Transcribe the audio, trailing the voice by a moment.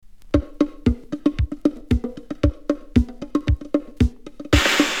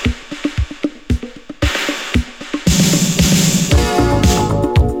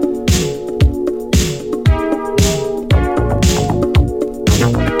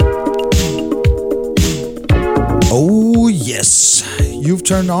Yes, you've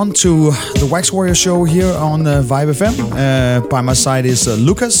turned on to the Wax Warrior show here on Vibe FM. By my side is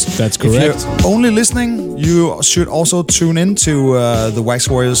Lucas. That's correct. If you're only listening, you should also tune in to the Wax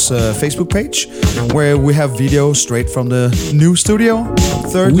Warriors Facebook page, where we have video straight from the new studio.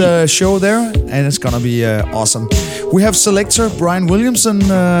 Third show there, and it's gonna be awesome. We have selector Brian Williamson.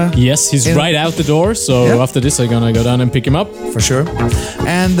 Yes, he's right out the door, so after this I'm gonna go down and pick him up. For sure.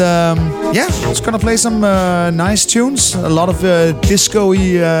 And it's gonna play some nice tunes. A lot of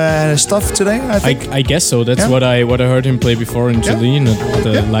disco-y stuff today, I think. I guess so. That's what I heard him play before in Jolene at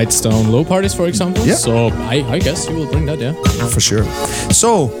the Lightstone Low parties, for example. Yeah. So I guess you will bring that, For sure.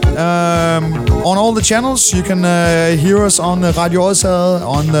 So, on all the channels, you can hear us on Radio Odsherred,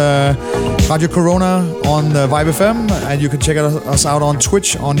 on Radio Corona, on Vibe FM, and you can check us out on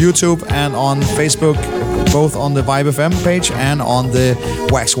Twitch, on YouTube, and on Facebook, both on the Vibe FM page and on the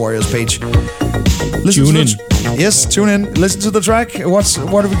Wax Warriors page. Tune in. Yes, tune in. Listen to the track. What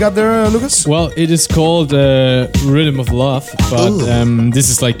have we got there, Lucas? Well, it is called Rhythm of Love, but this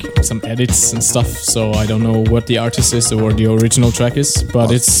is like some edits and stuff, so I don't know what the artist is or the original track is,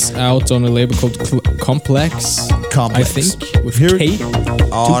 but it's out on a label called Complex. I think, with Here K.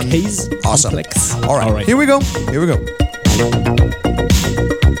 On 2 Ks. Awesome. Complex. All right. Here we go.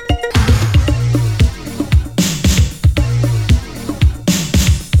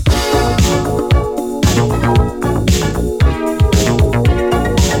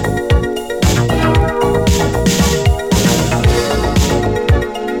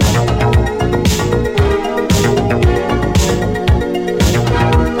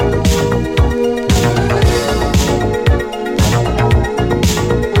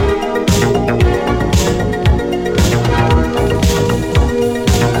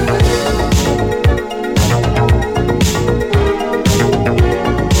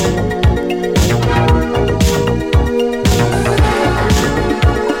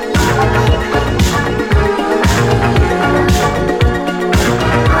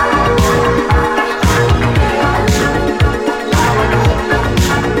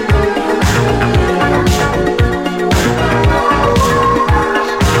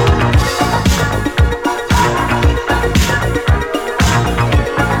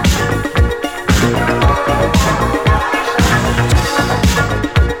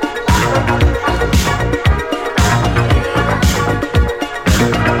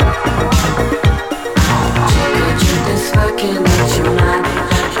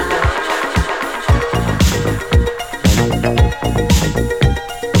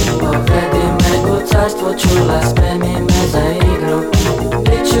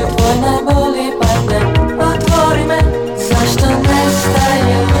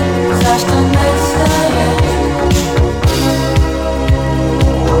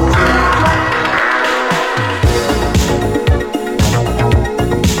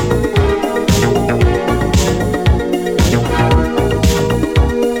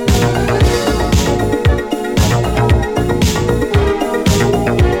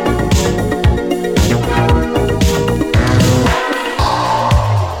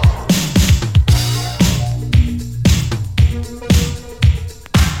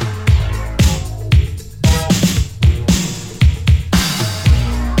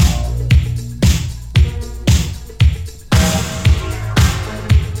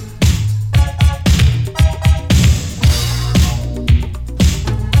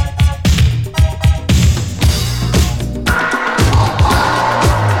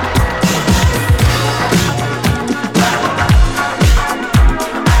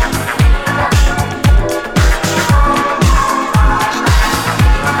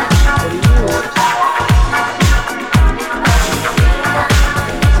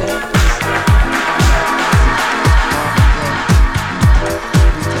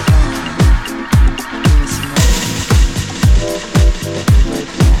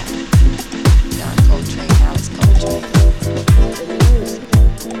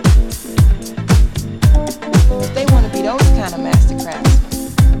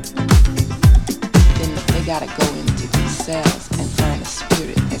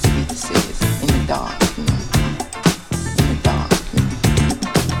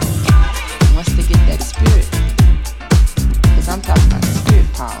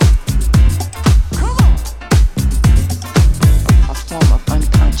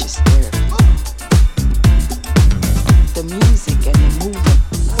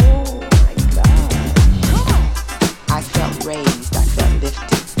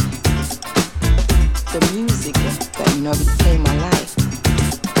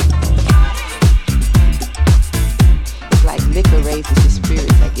 Liquor raises the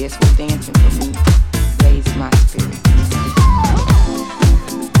spirits, I guess, when dancing for me. raised my spirit.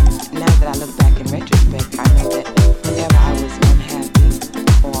 Now that I look back in retrospect, I know that whenever I was unhappy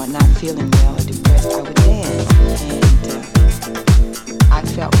or not feeling well or depressed, I would dance. And I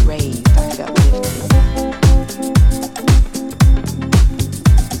felt raised, I felt lifted.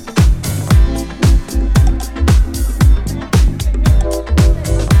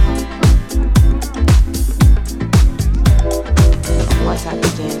 Once I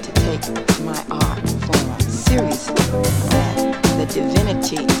began to take my art form seriously, that the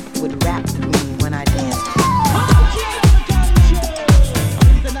divinity would rap through me when I danced.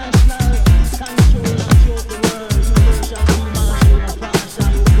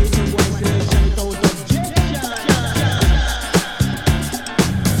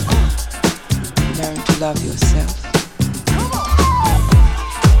 Learn to love yourself.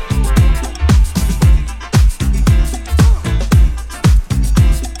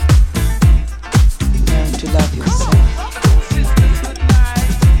 Learn to love yourself.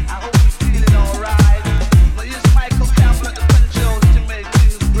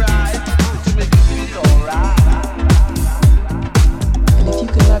 And if you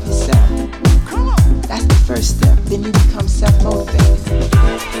can love yourself, that's the first step. Then you become self-motivated.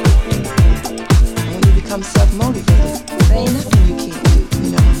 And when you become self-motivated, there ain't nothing you can't do, you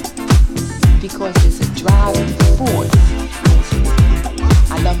know? Because there's a driving force.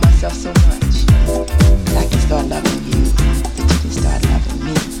 I love myself so much that I can start loving you, that you can start loving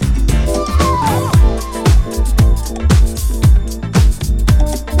me. Yeah.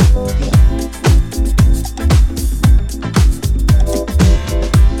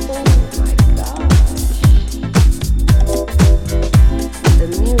 Oh my gosh. The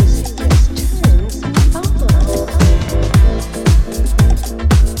music just turns me on.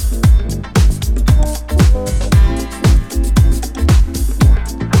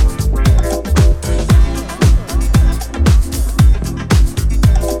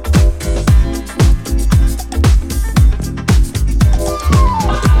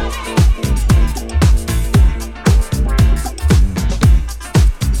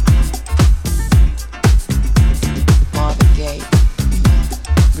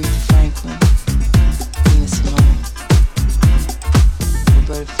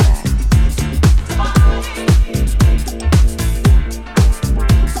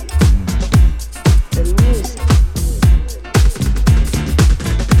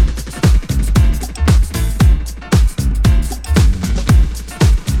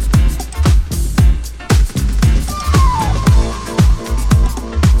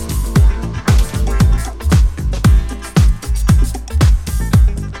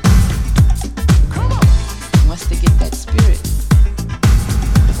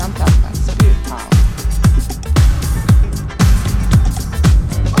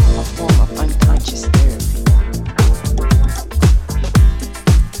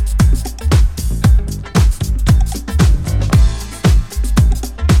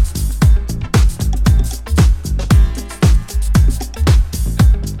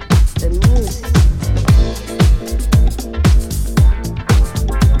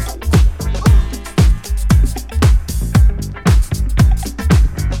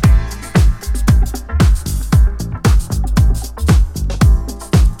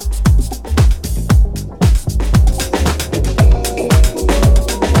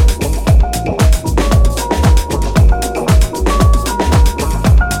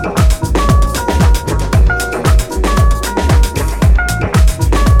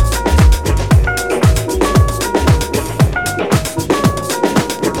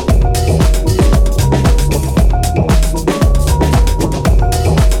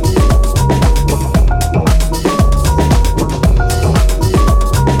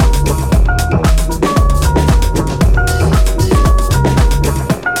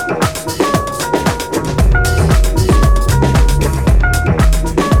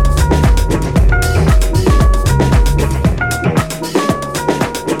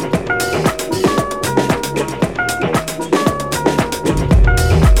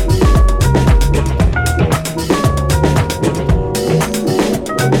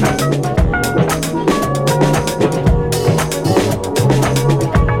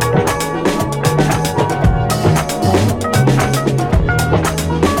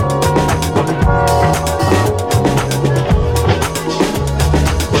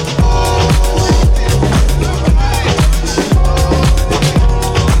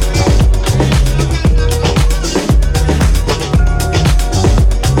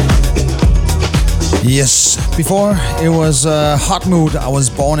 Yes, before it was Hot Mood. I was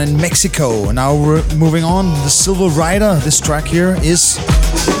born in Mexico. Now we're moving on. The Silver Rider. This track here is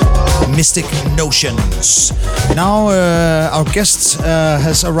Mystic Notions. Now our guest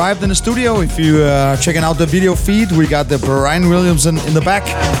has arrived in the studio. If you are checking out the video feed, we got the Brian Williams in the back.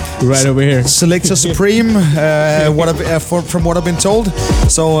 Right over here. Selector Supreme, from what I've been told.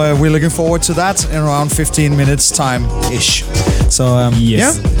 So we're looking forward to that in around 15 minutes time-ish. So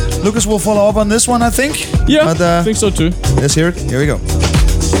yes. Yeah, Lucas will follow up on this one, I think. Yeah, but, I think so too. Let's hear it. Here we go.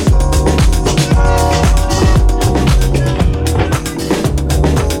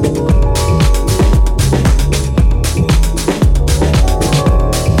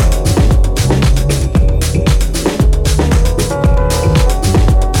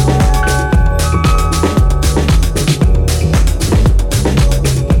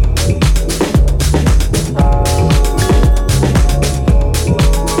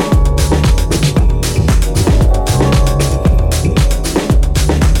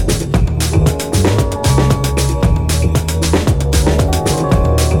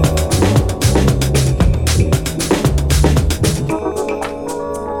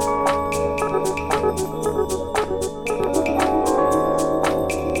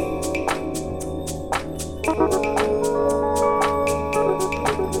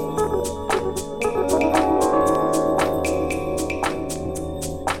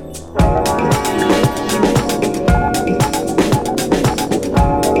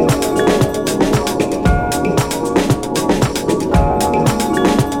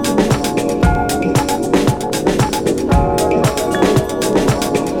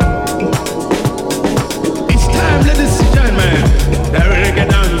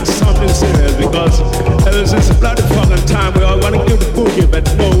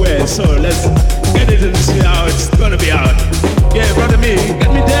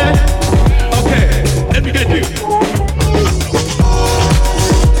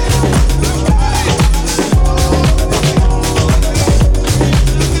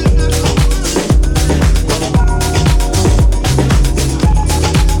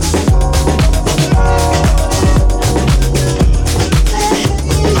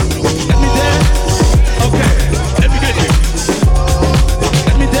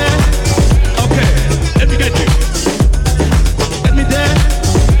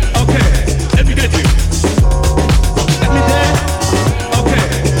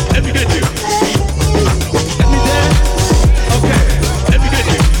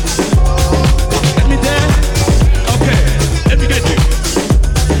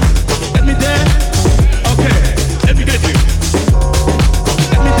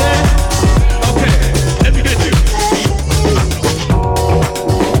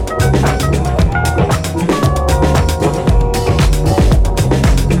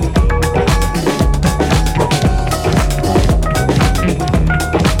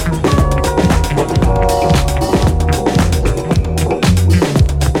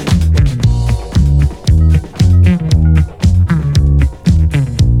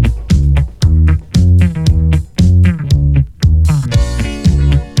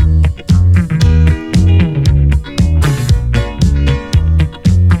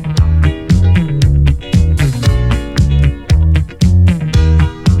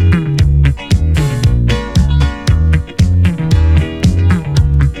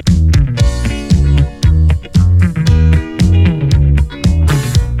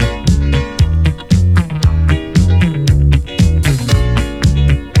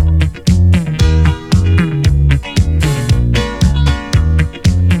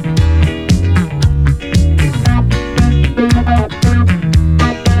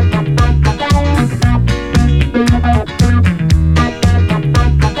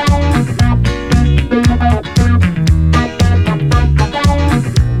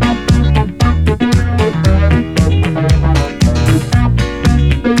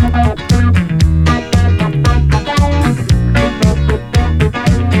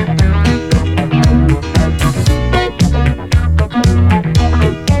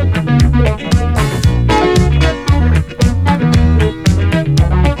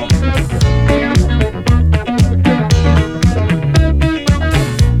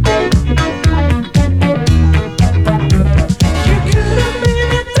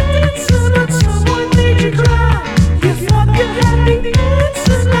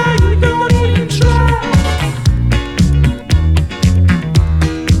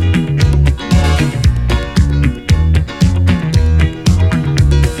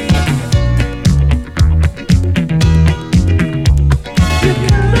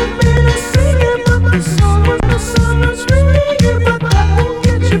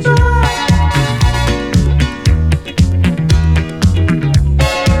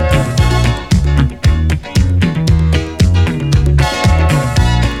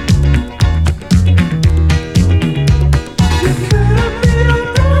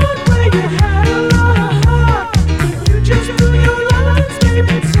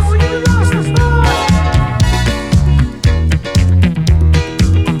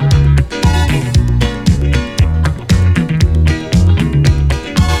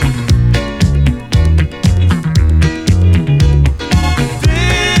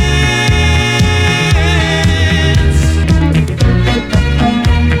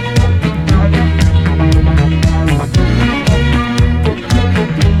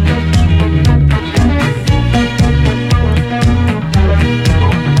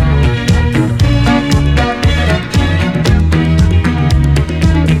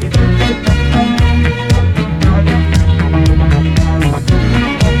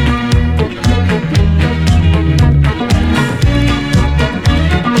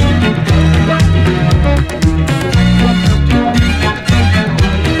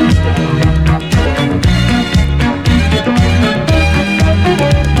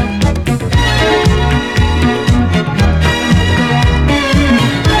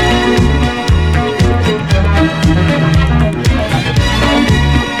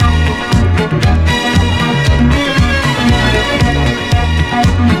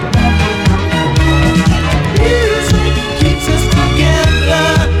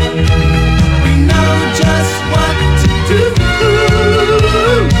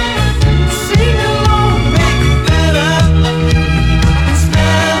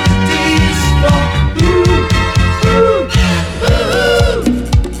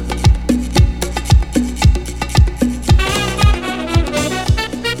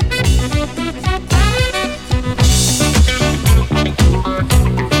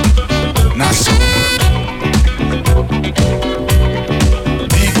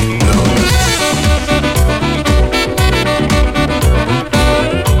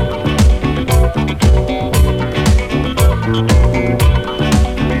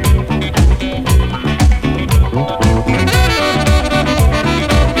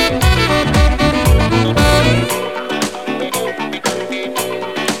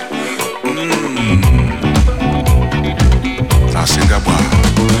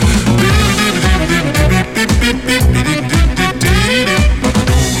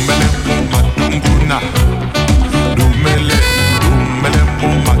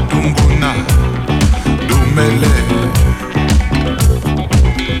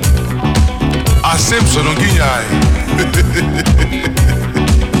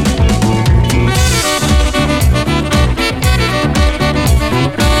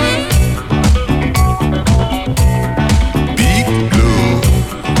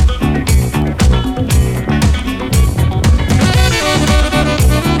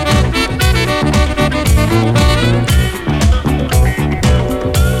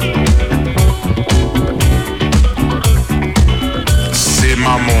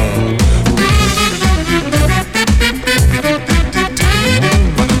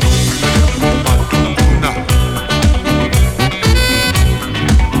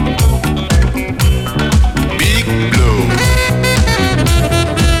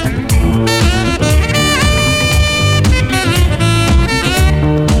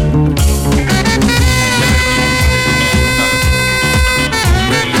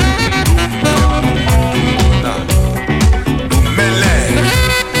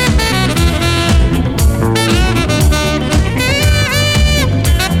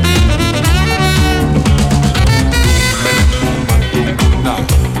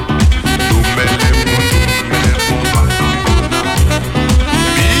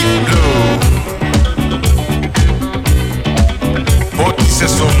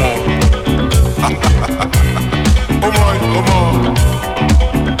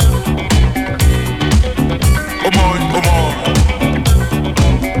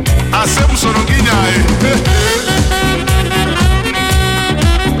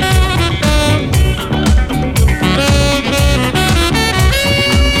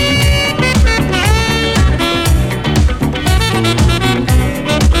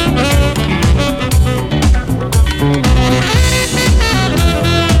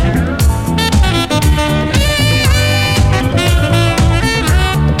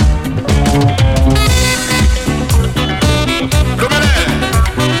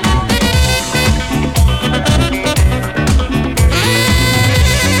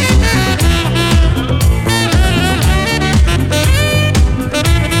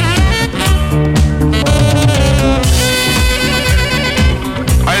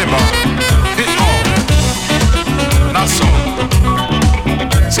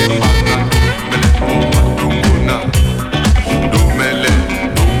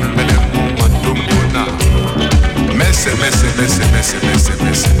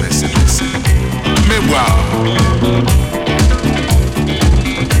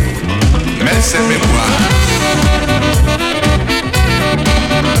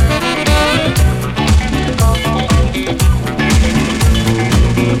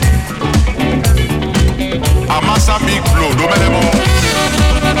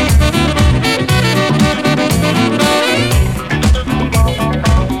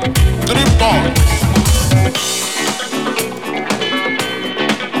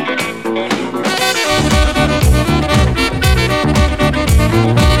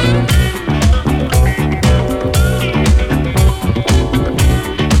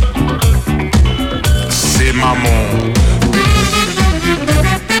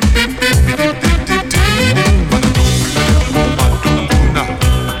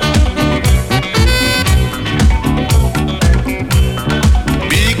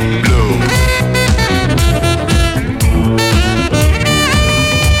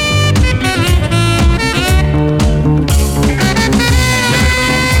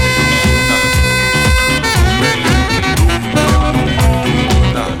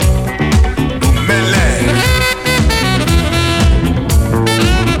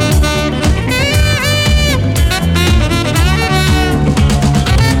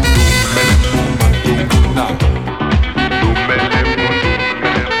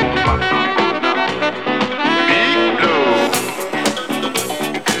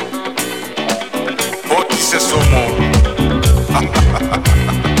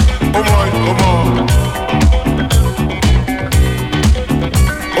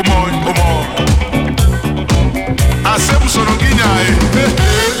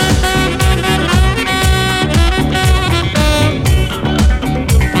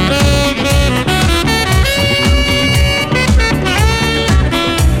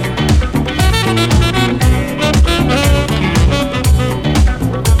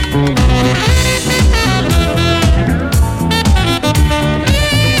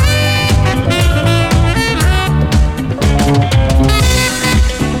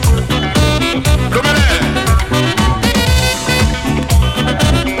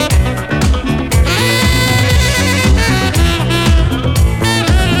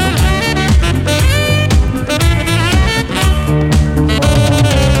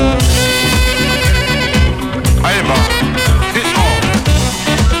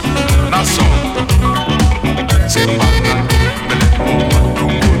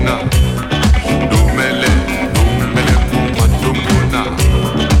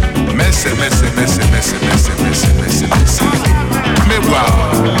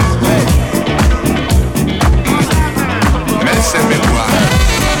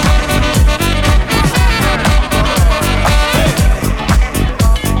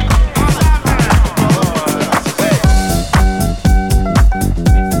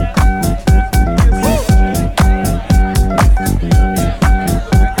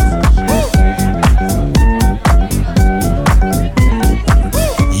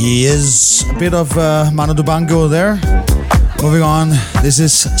 Yes, a bit of Manu Dibango there. Moving on, this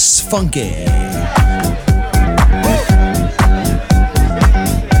is Funky.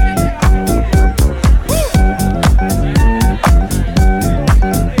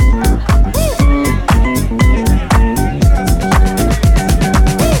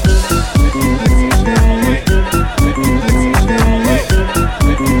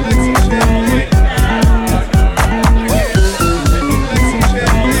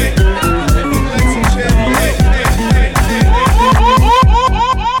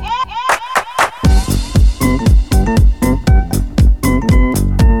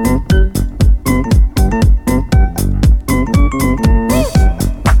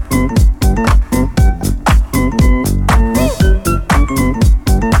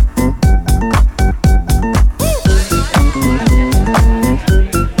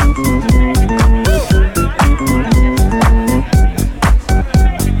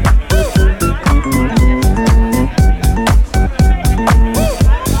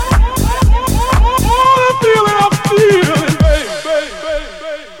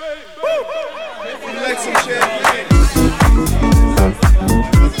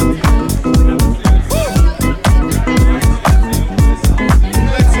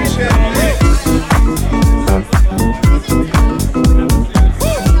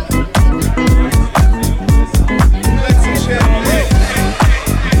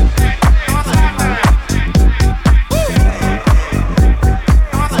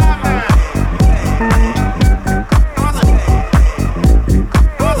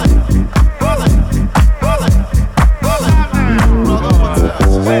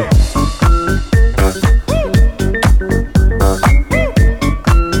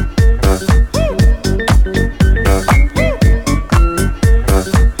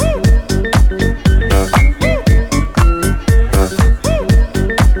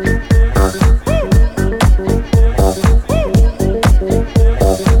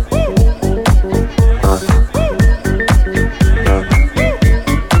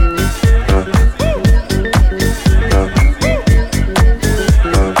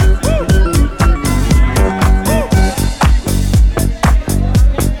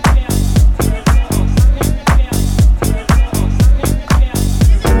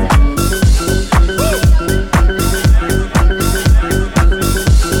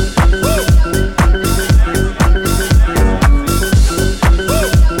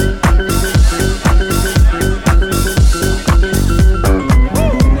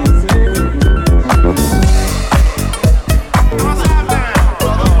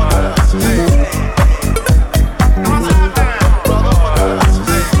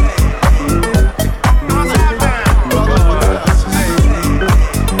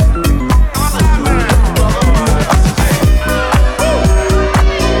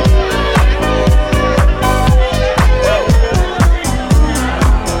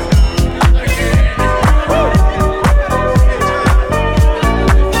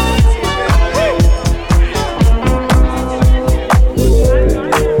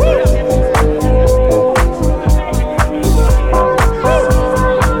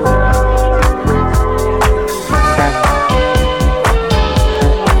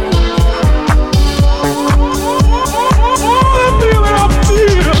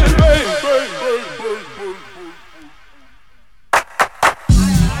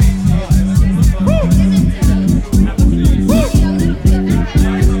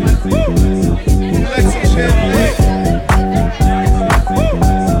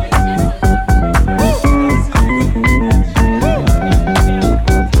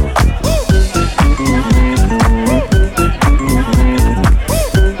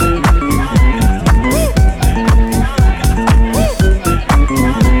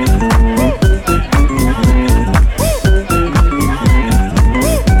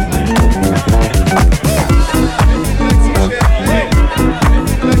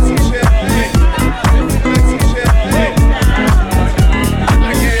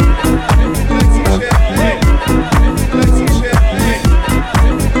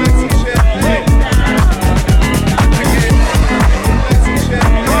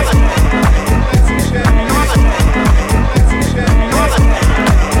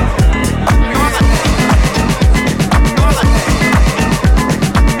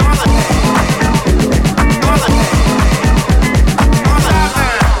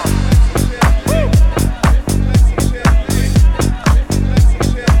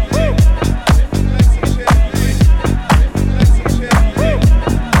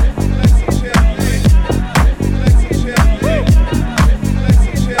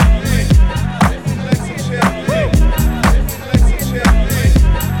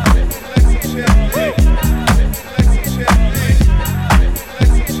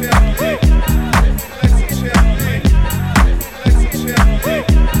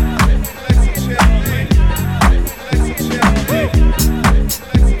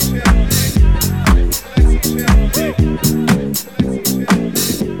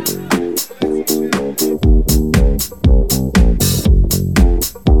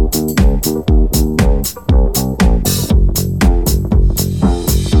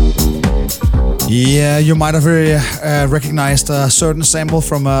 Yeah, you might have recognized a certain sample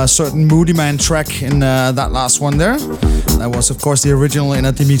from a certain Moodymann track in that last one there. That was, of course, the original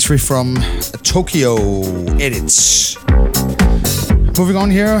Inner Dimitri from Tokyo Edits. Moving on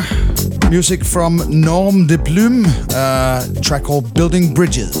here, music from Norm de Plume, track called Building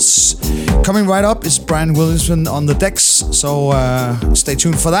Bridges. Coming right up is Brian Williamson on the decks, so stay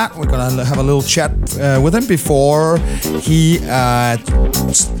tuned for that. We're gonna have a little chat with him before he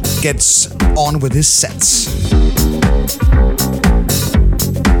gets on with his sets.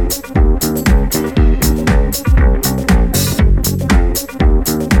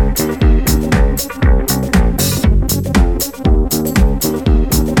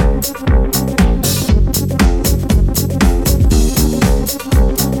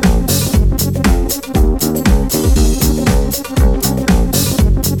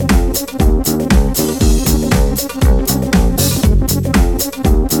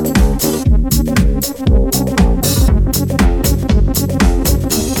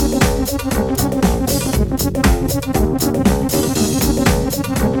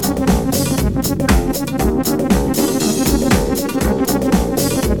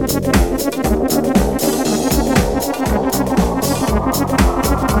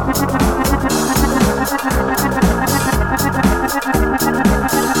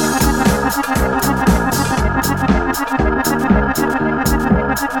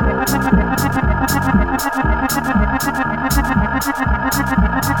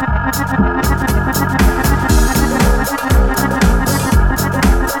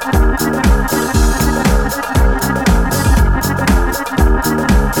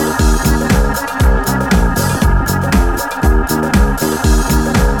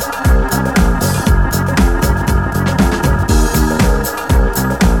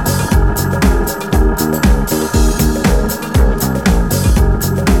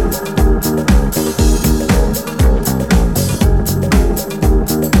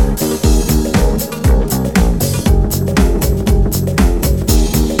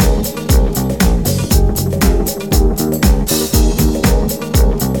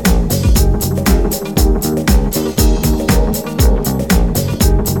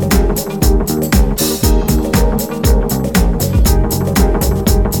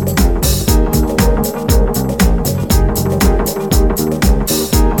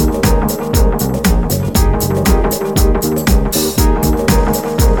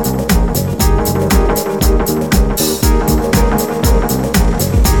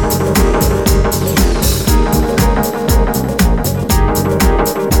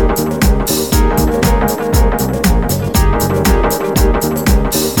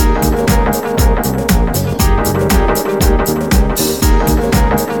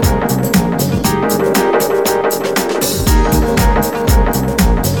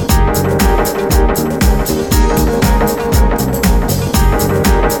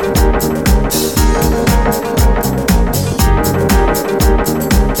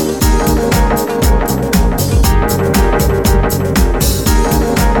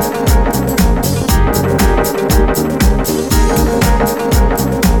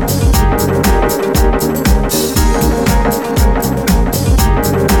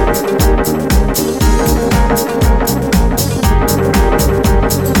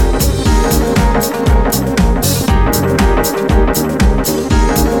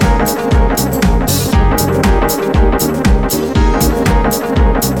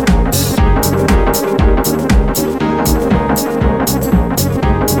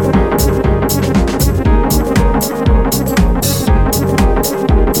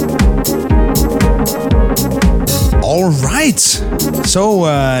 So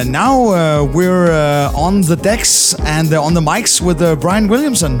now we're on the decks and on the mics with Brian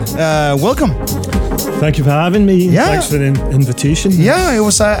Williamson. Welcome. Thank you for having me. Yeah. Thanks for the invitation. Yeah, it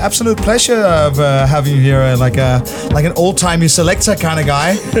was an absolute pleasure of having you here, like an old-timey selector kind of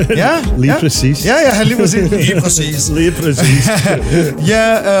guy. Yeah, Lige præcis. Yeah, lige præcis. Lige præcis.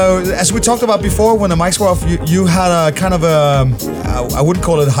 Yeah, as we talked about before, when the mics were off, you had a kind of a, I wouldn't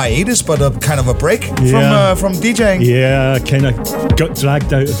call it a hiatus, but a kind of a break from DJing. Yeah, kind of got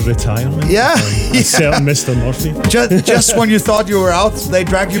dragged out of retirement. Yeah, a certain Mr. Murphy. Just when you thought you were out, they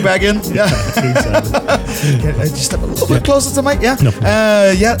dragged you back in. Yeah. Exactly. Just step a little bit closer to the mic. Yeah. No.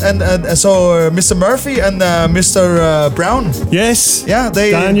 So Mr. Murphy and Mr. Brown. Yes. Yeah.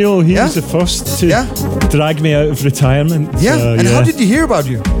 Daniel, he was the first to drag me out of retirement. Yeah. And how did you hear about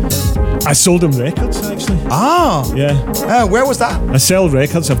you? I sold him records, actually. Ah, Yeah. where was that? I sell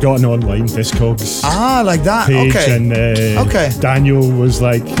records. I've got an online Discogs Ah, like that. page, Okay. and Okay. Daniel was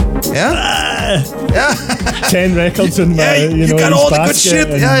like, Yeah. Yeah. 10 records in my, Yeah, you you know, got his all the good basket, shit.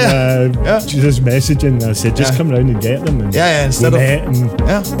 and, Yeah. just messaging. I said, just Yeah. come round and get them. And Yeah, instead we of- met and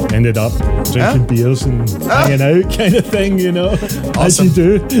Yeah. ended up drinking beers and hanging out, kind of thing, you know, as Awesome. you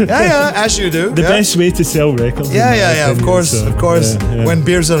do. Yeah, as you do. The best way to sell records. in Yeah, my of opinion, course, so, of course. yeah. When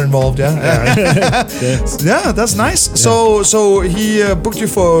beers are involved, yeah. Yeah, that's nice. So he booked you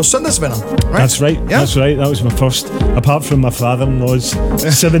for Søndagsvenner, right? That's right. Yeah. That's right. That was my first, apart from my father-in-law's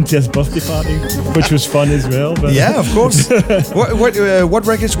 70th birthday party, which was fun as well. But Yeah, of course. What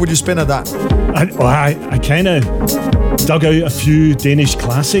records would you spin at that? I kind of dug out a few Danish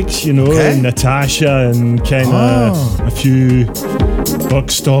classics, you know, Okay. Natasha and kind of a few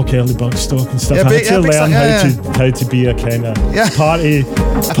Buckstock, early Buckstock and stuff. Yeah, I big- had to big learn stuff, how to be a kind of Yeah. party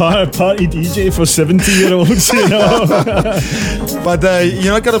DJ for 70-year-olds, you know. But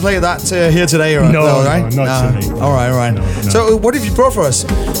you're not gonna play that here today, right? No, no, right? not tonight. All right, all right. No, no. So what have you brought for us?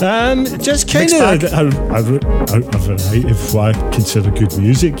 Just kind Mixed of a variety of what I consider good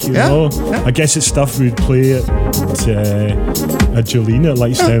music, you Yeah, know. yeah. I guess it's stuff we'd play at Jolene at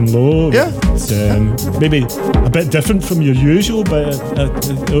Lightstown Low. Yeah. It's, maybe a bit different from your usual, but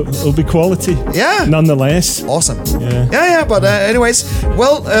it'll be quality. Yeah. Nonetheless. Awesome. Yeah. Yeah. But anyways,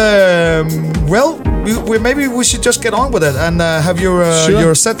 maybe we should just get on with it and have Sure.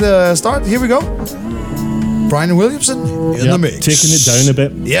 your set start. Here we go. Brian Williamson in Yeah, the mix. taking it down a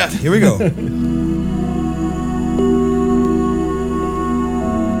bit. Yeah, here we go.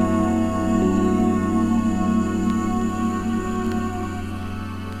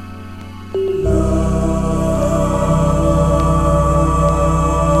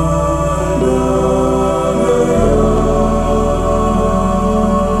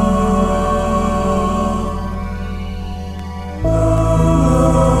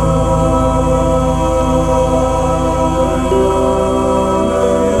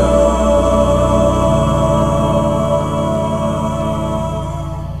 La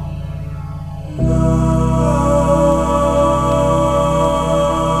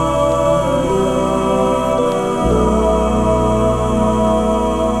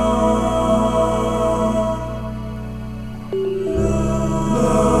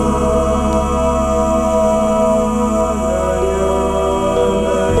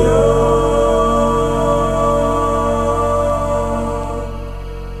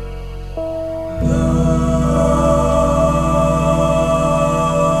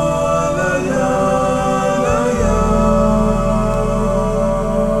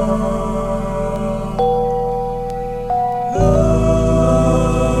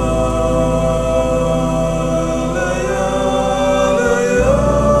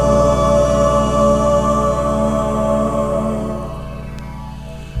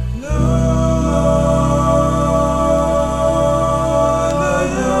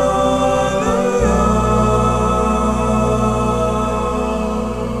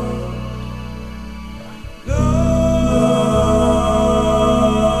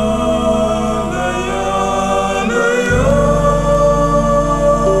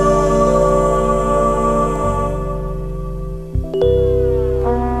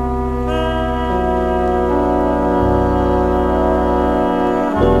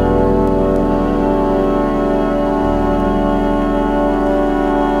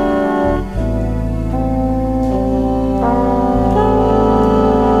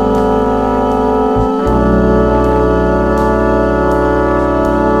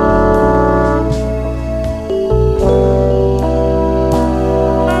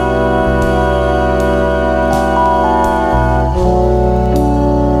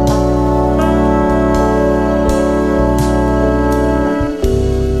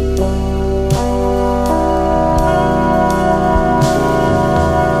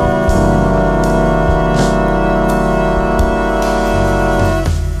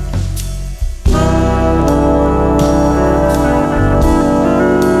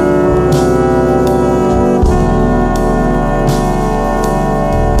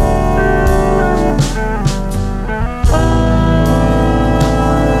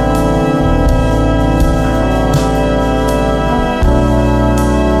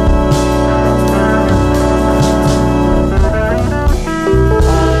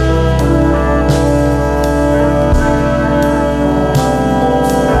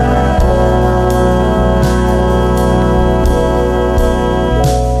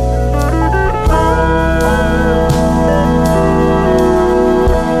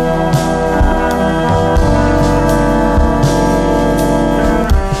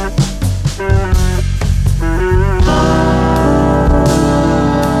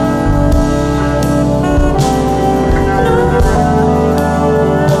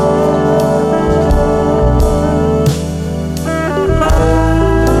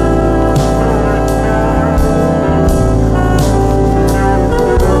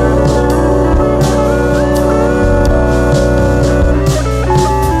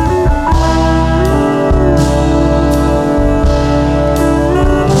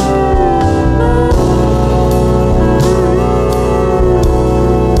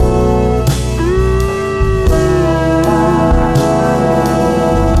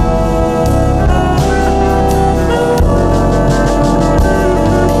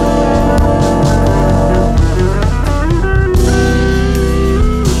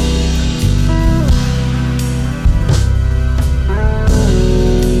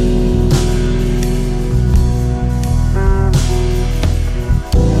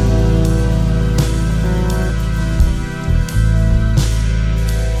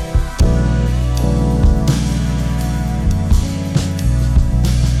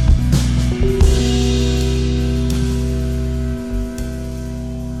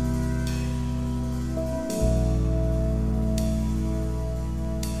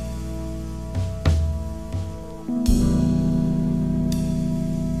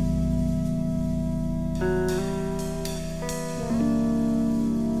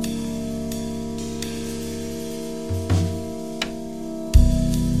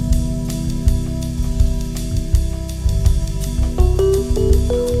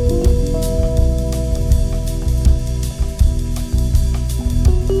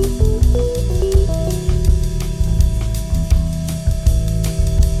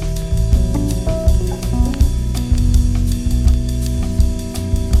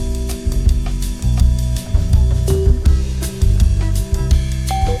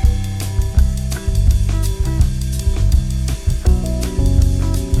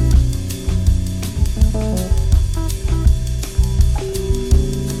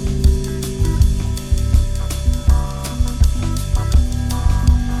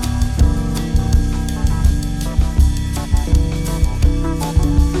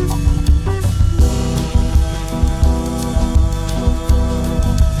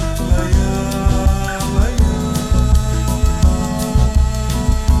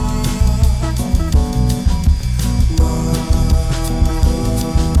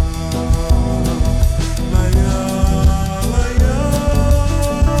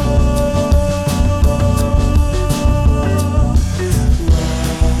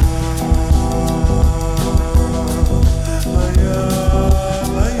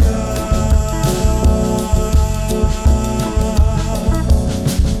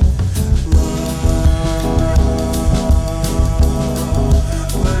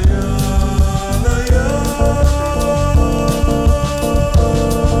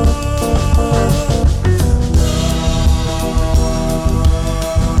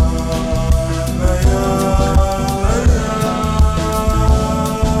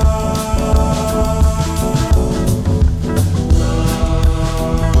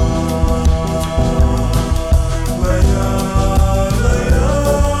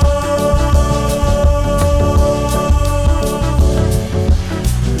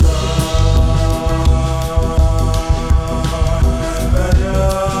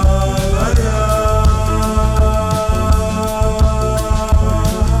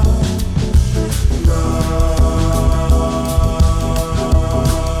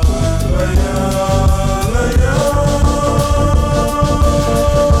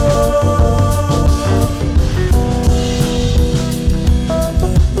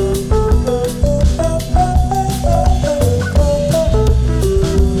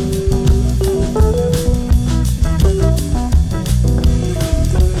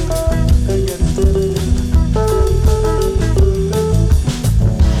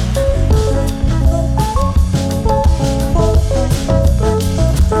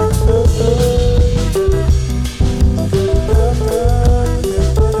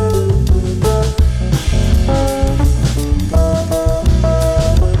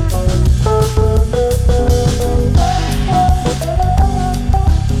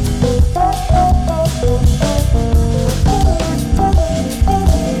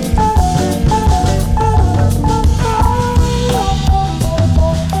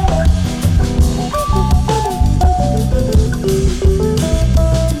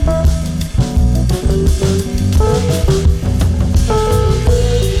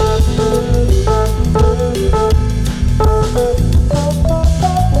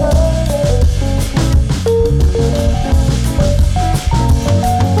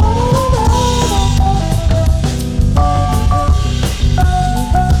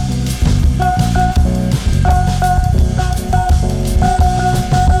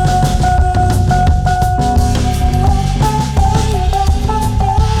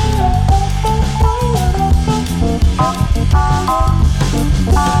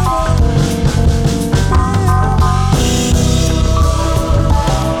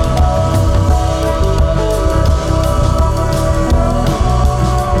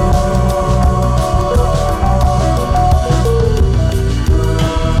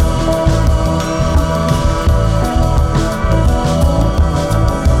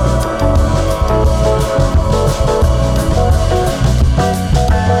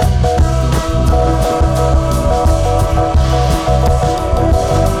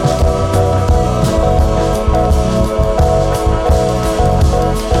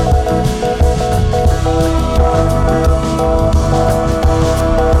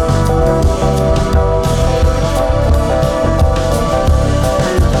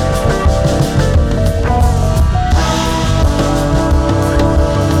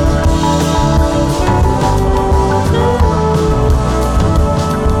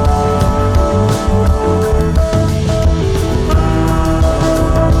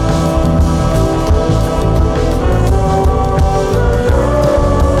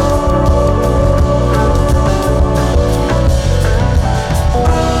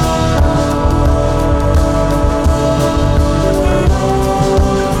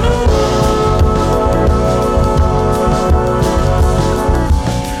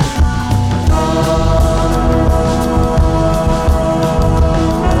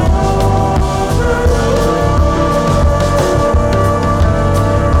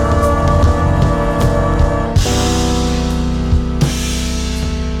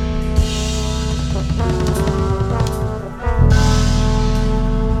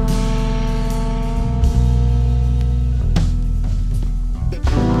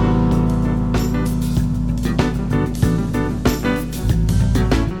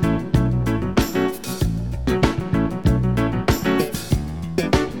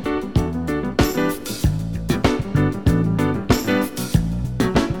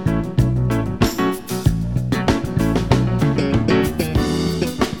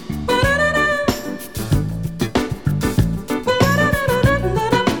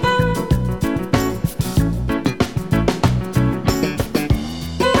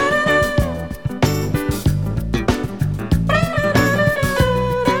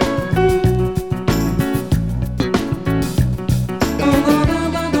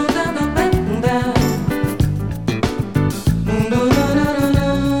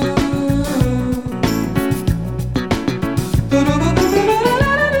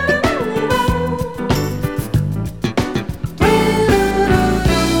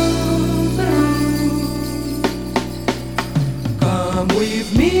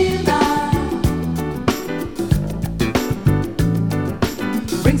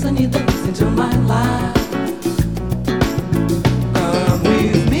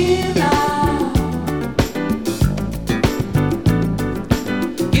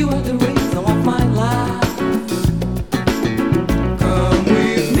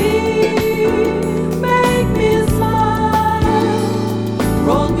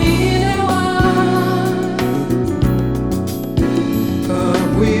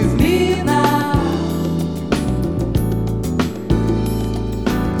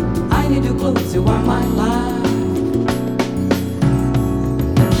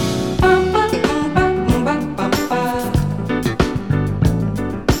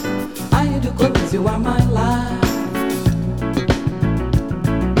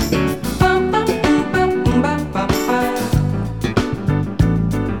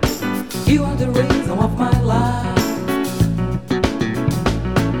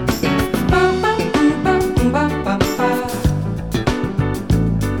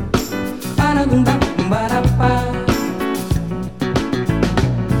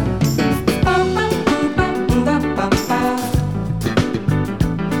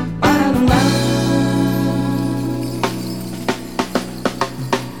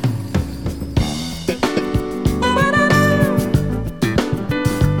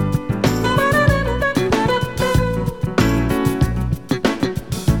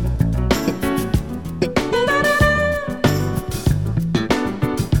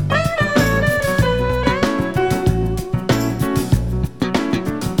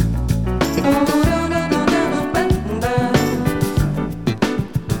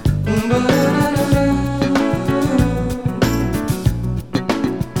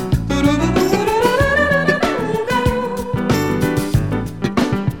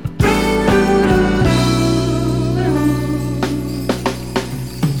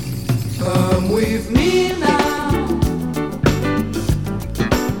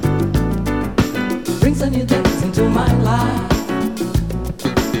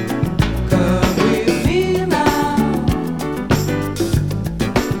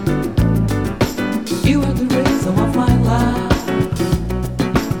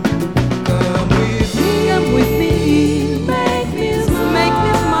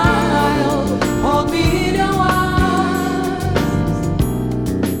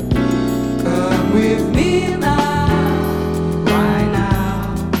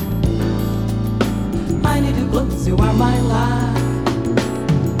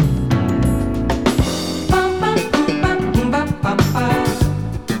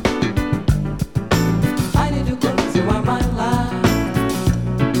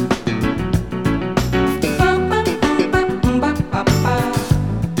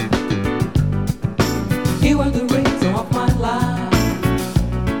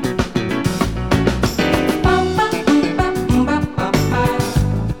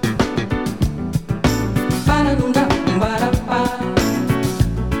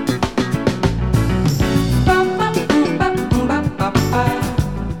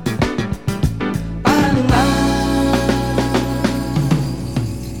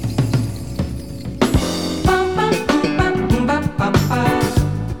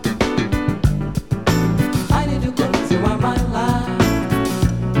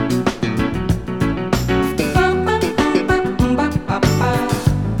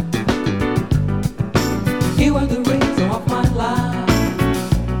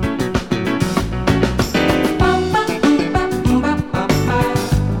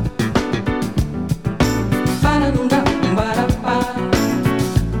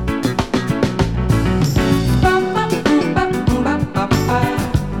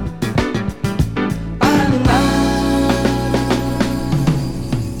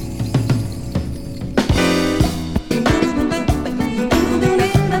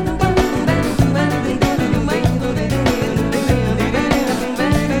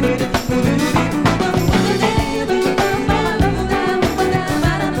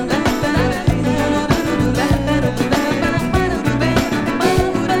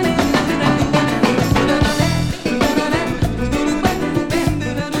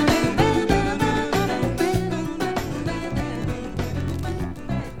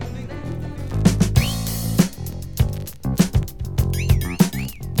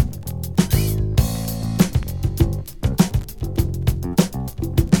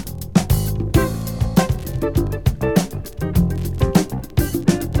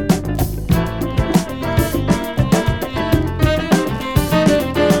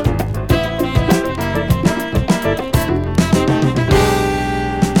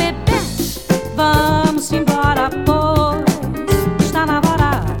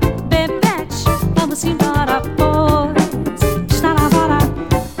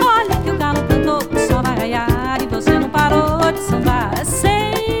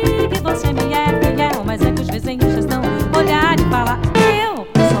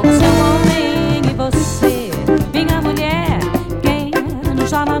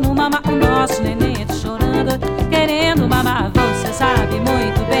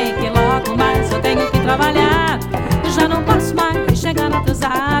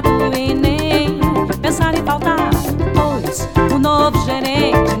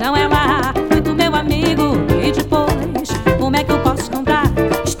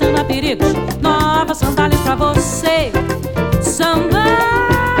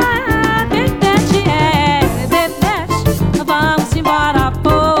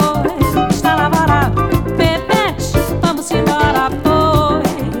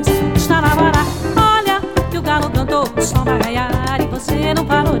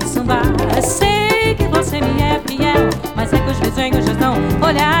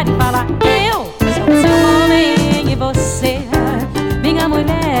Olhar e falar, eu sou o seu homem e você, minha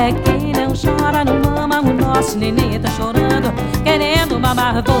mulher que não chora, não mama, o nosso neném tá chorando, querendo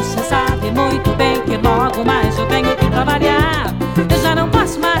mamar. Você sabe muito bem que logo mais eu tenho que trabalhar. Eu já não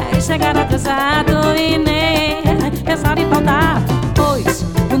posso mais chegar atrasado e nem pensar em faltar, pois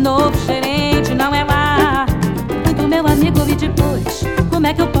o novo gerente não é lá. Muito meu amigo, e depois, como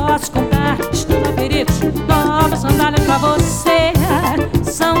é que eu posso comprar? Estou a perigos, novas sandálias pra você.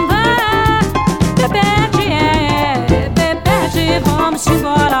 Samba, Bebete, Bebete, vamos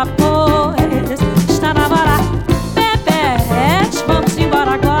embora, pois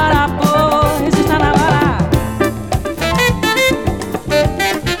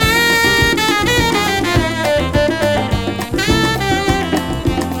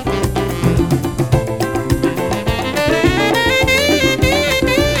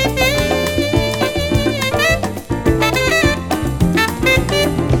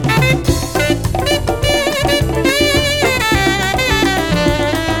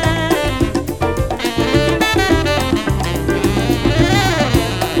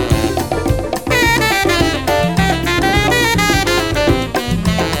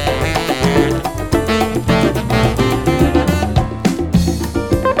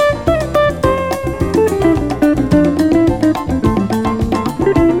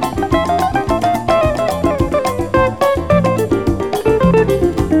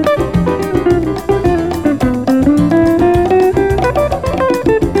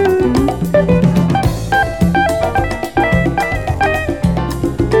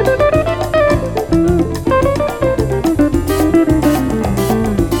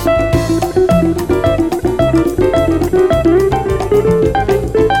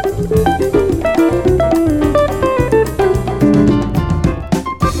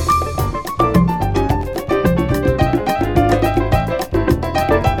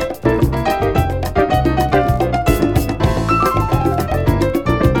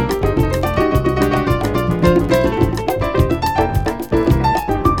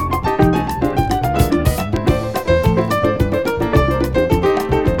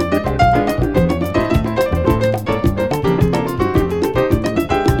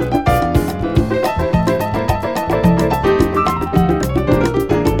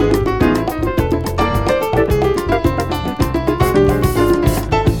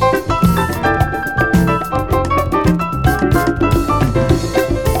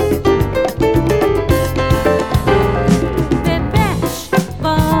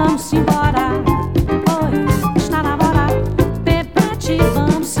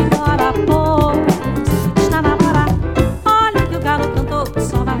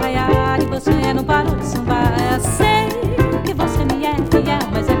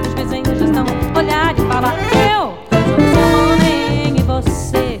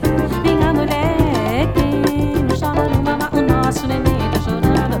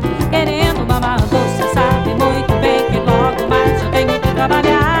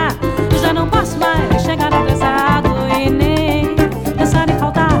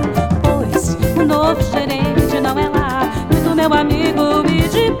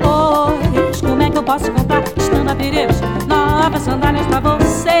posso comprar estando a perigos. Novas sandálias pra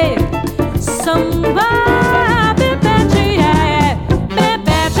você. Samba, bebete,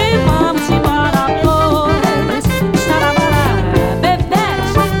 bebete, vamos embora, pois. Estarabara,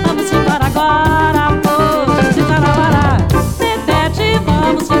 bebete, vamos embora agora, pois. Estarabara, bebete,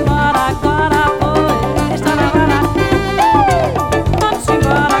 vamos embora agora, pois. Estarabara, vamos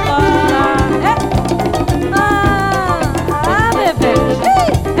embora agora. Bebete,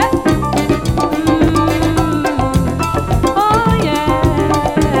 oh yeah.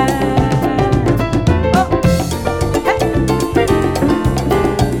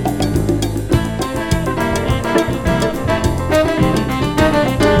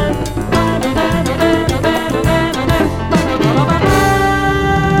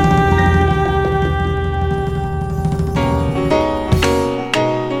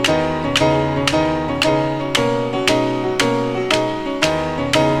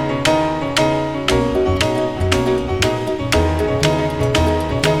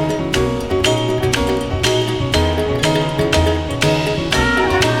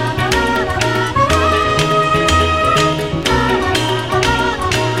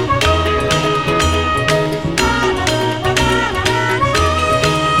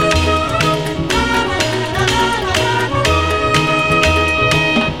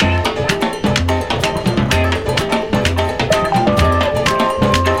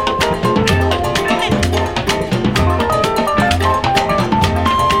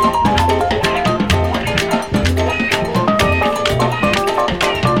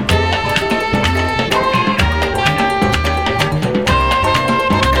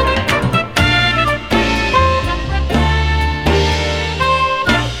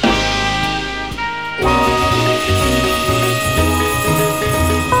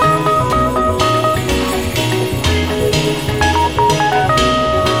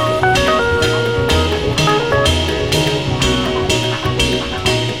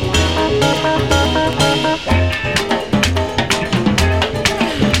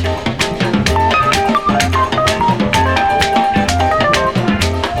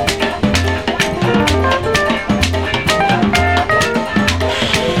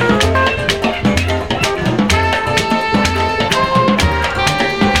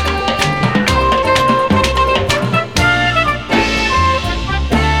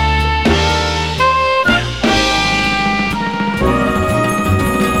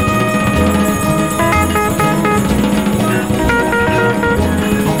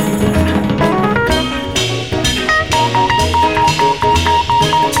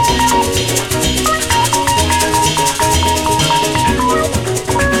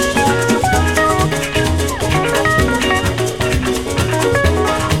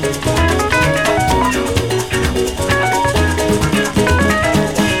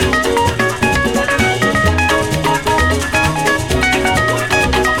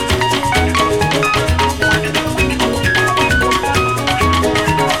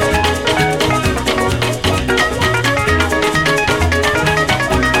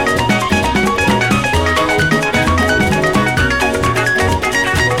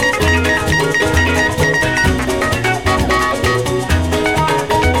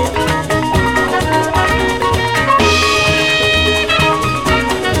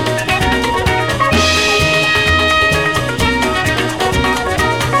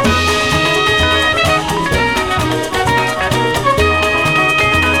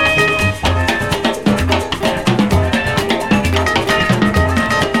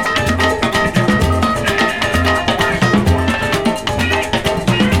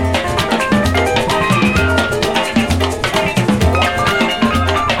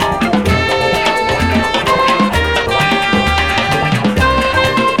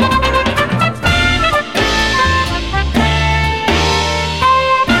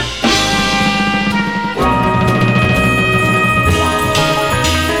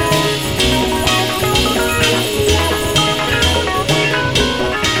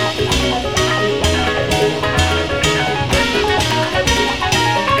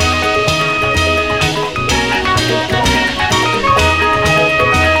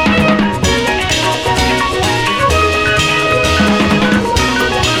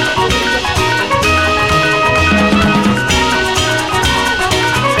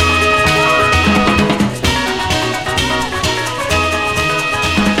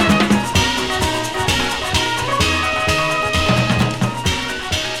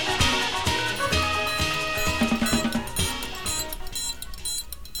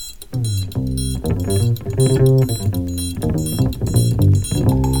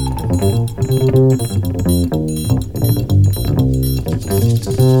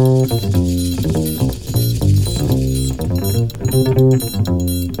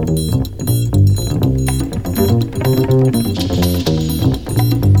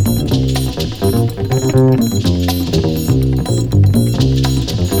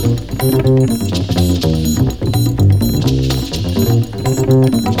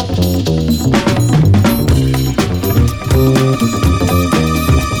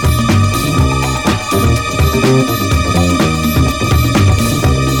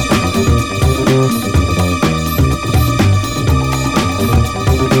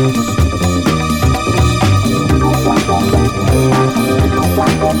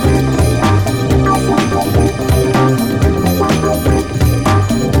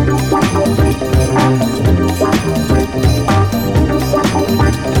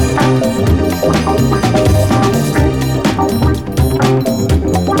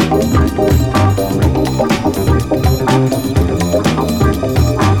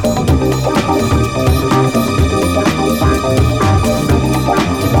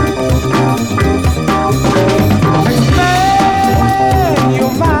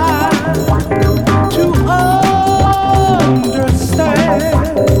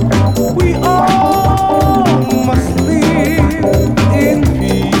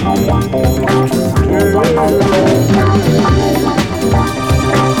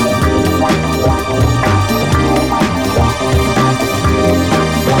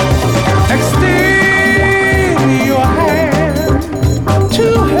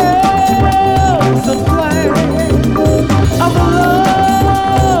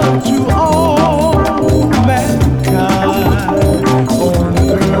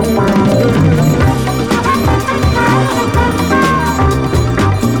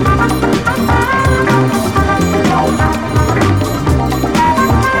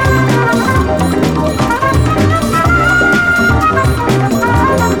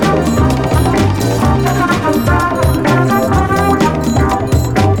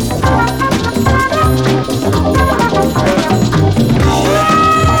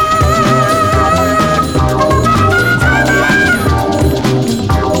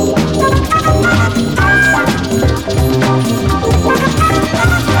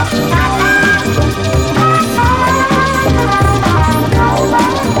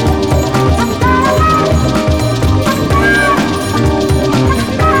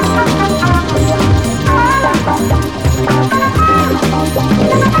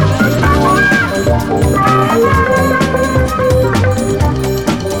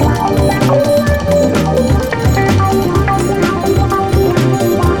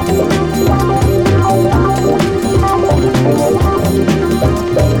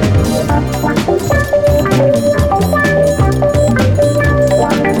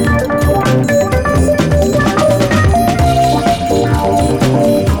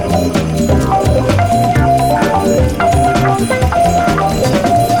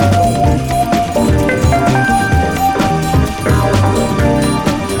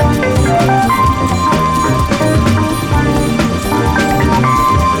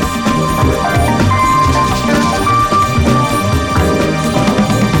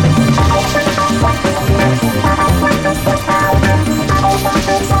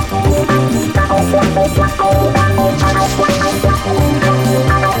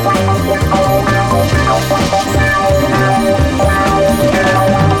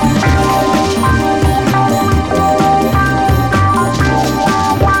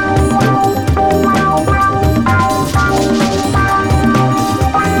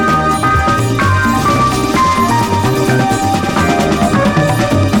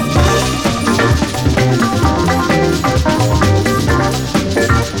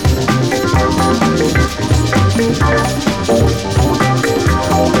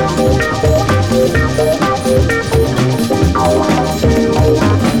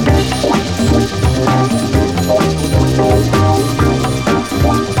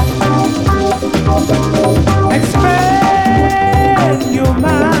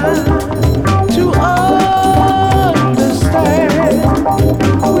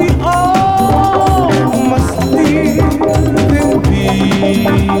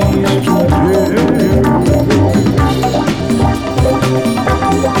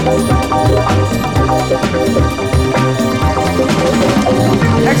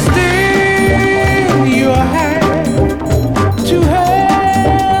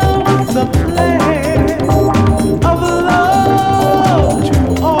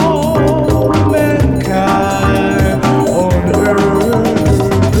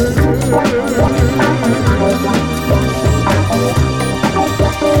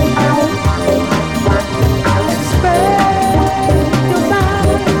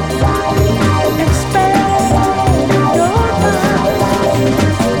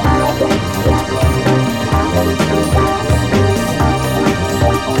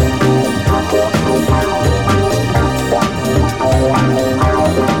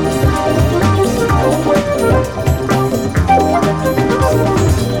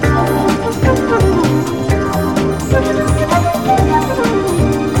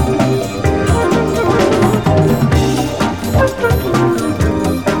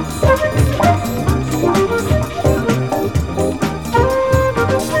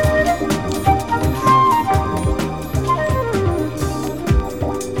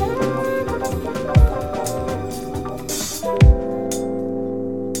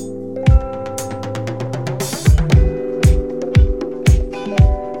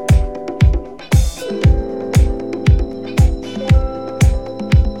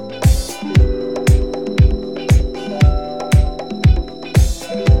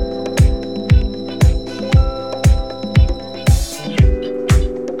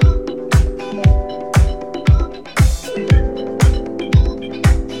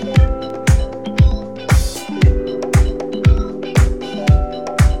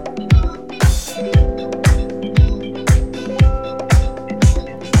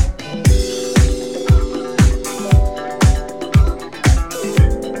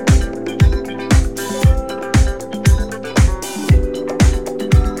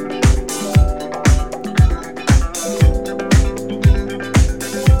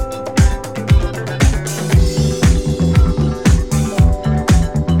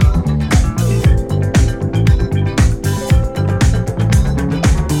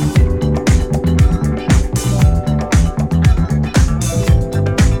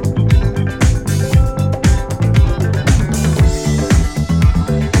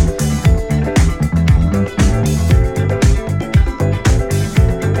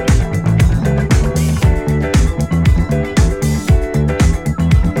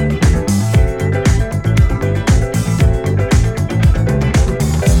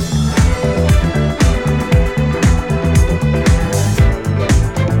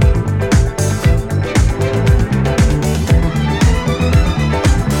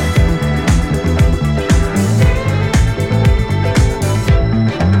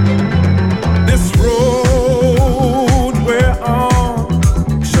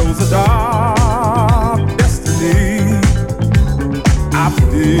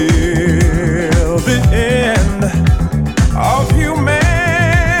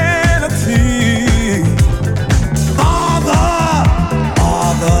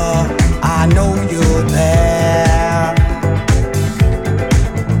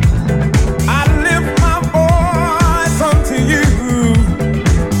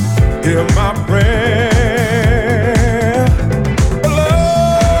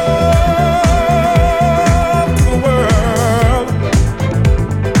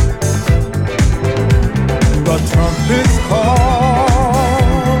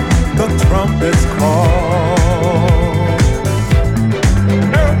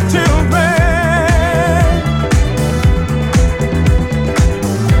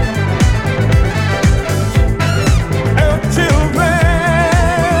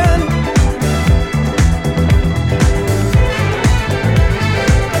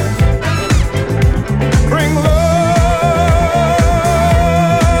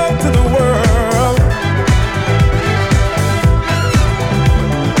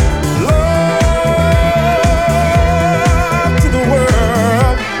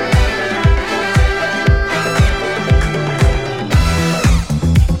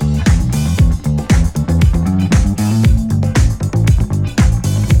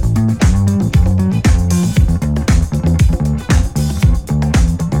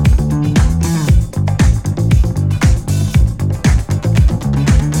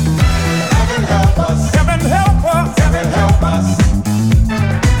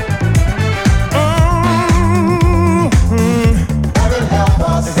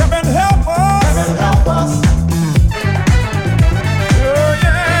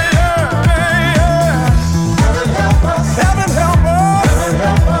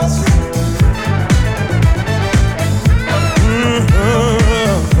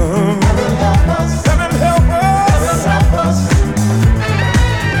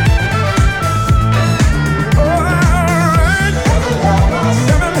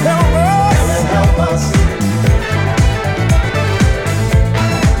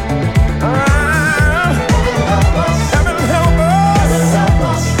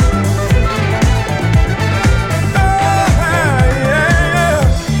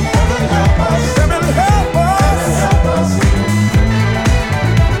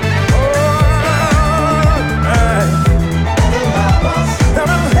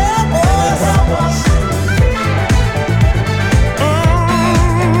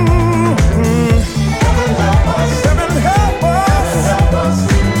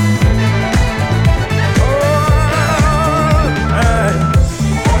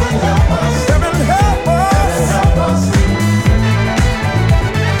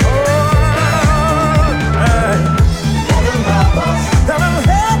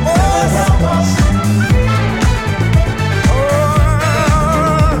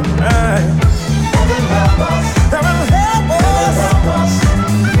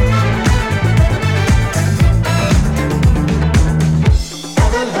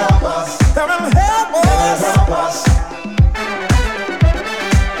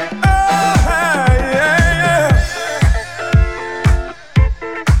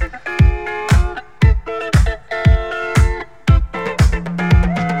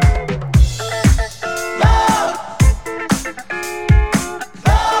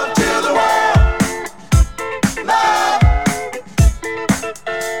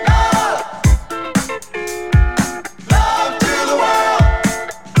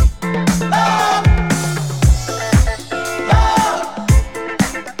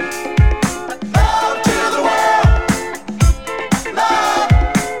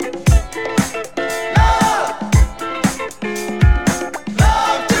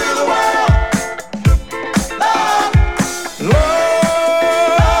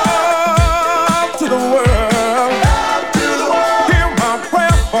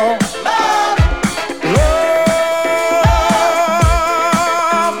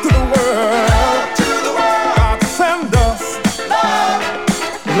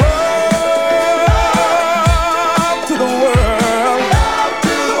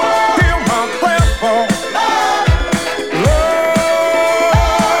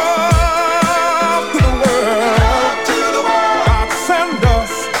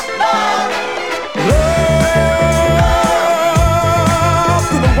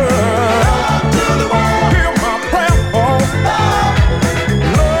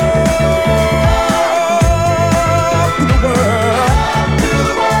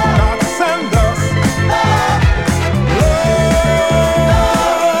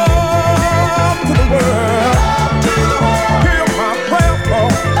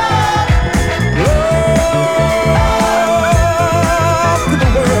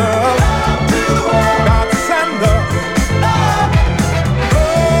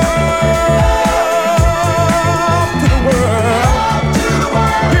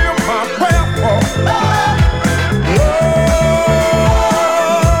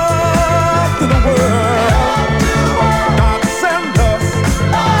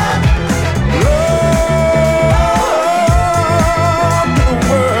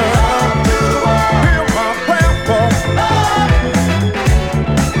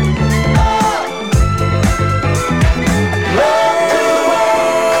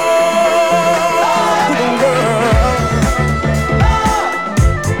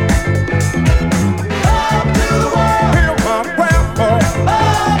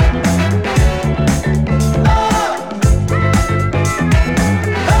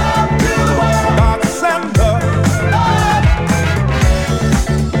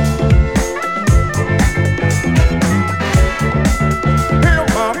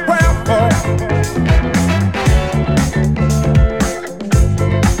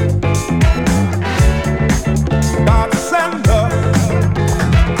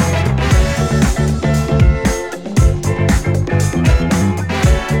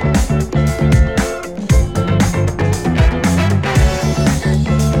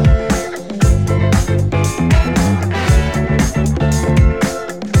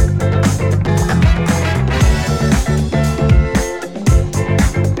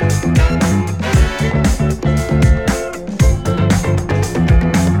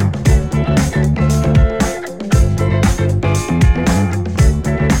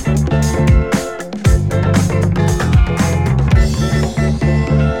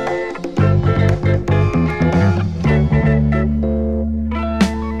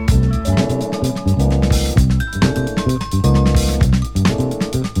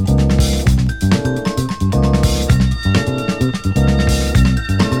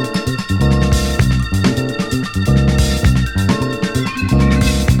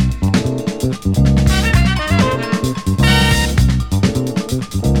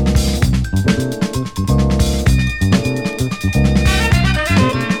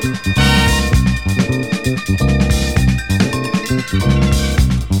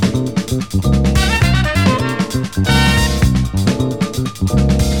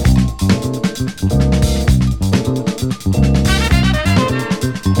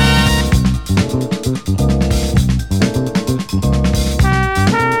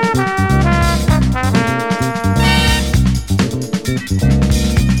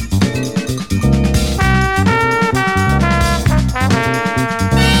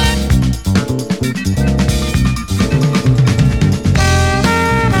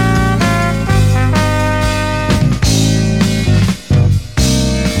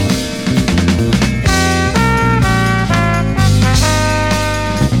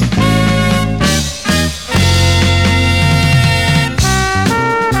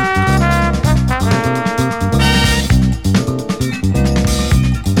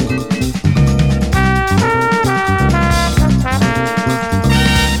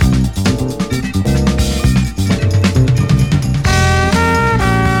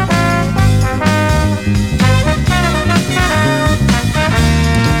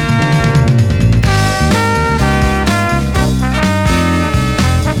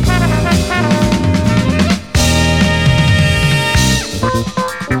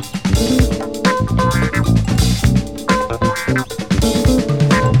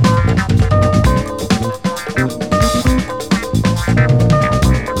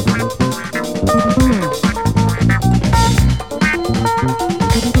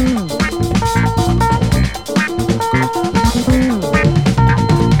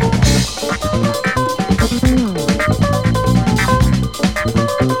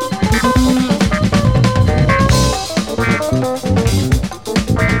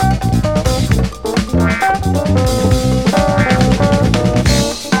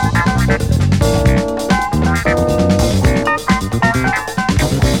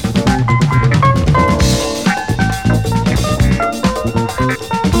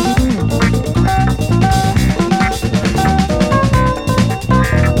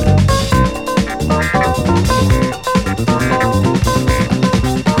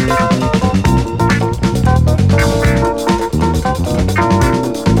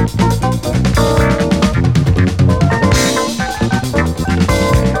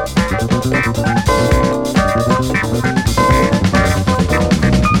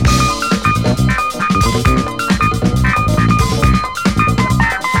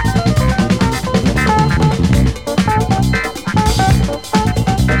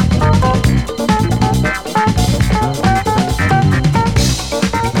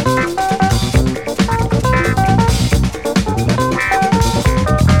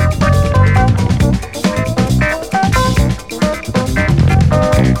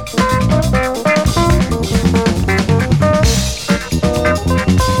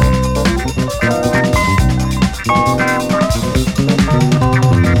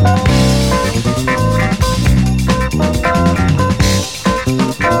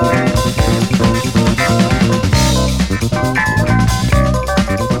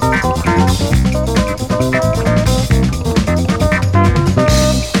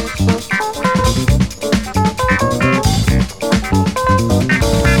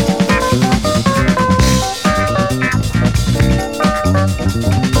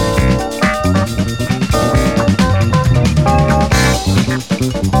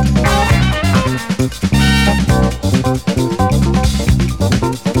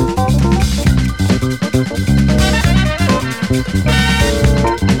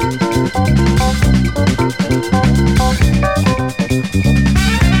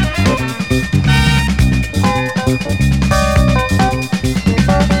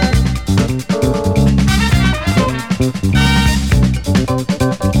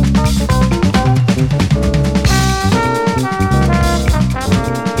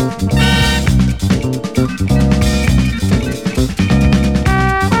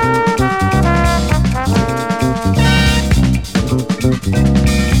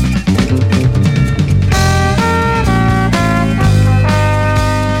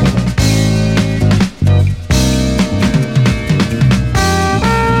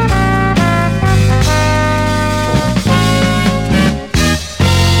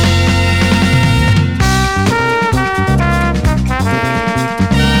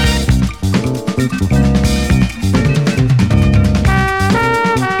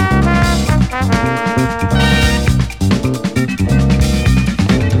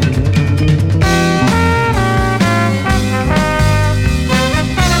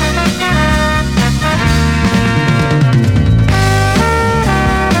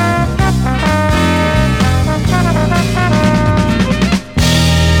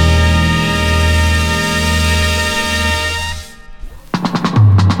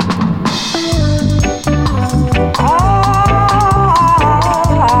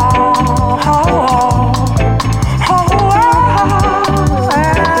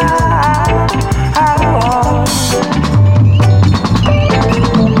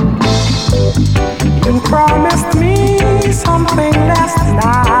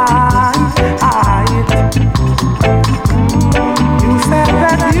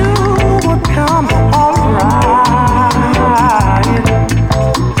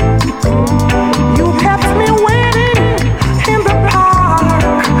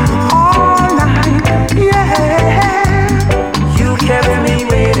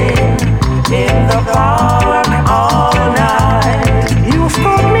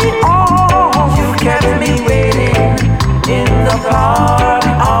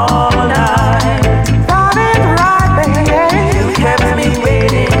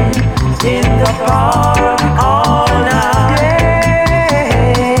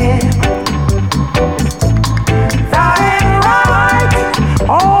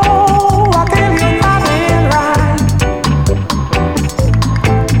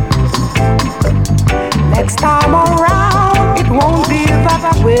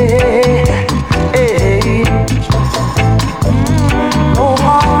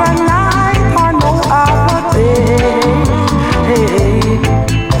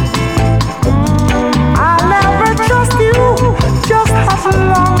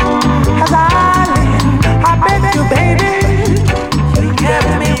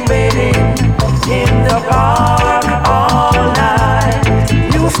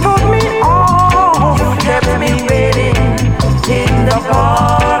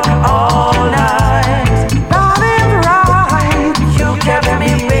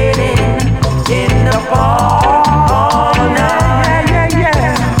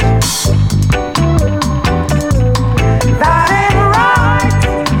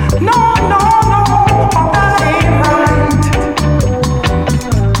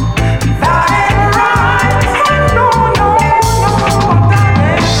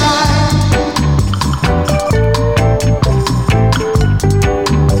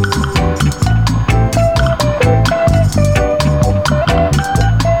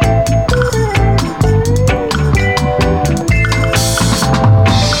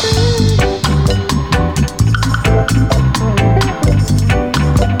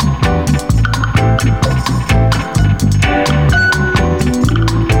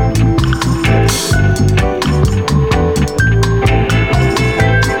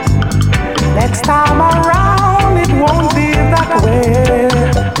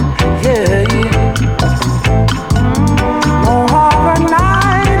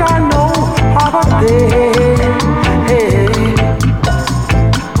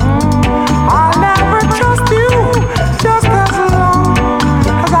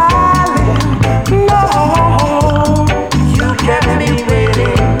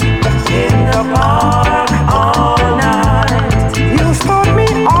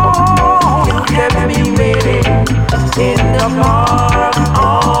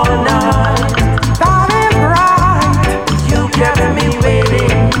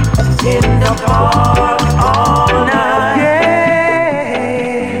 the park all night.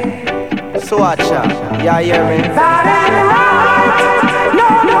 Yeah. So watch out. Yeah, hear me? That ain't right. No.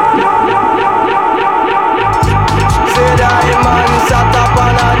 Say that man sat up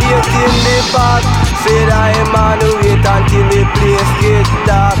on a date in the park. Say that man wait until the place get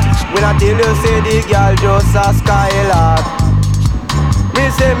dark. When I tell you say the girl just a skylark. Me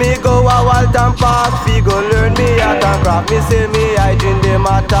say me go a Walton Park, fi go learn me art and craft. Me say me I drink them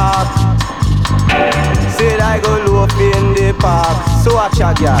a talk. Said I go loaf in the park. So watch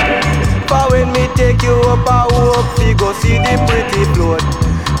a girl. For when me take you up a walk, fi go see the pretty float.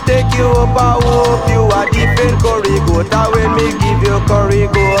 Take you up a walk, you a different curry goat. And when me give you curry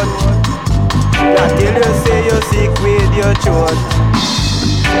goat, I tell you say you sick with your throat.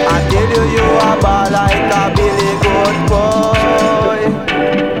 I tell you you a ball like a billy goat boy.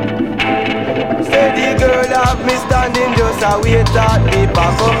 Say the girl have me standing just a wait at the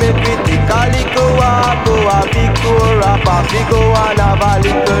back. Come make me take a little walk, go a big tour up and we go and have a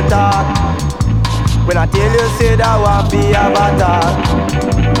little talk. When I tell you say that one be a batter.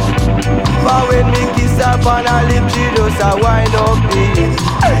 But when me kiss her on her lip, she just a wind up me.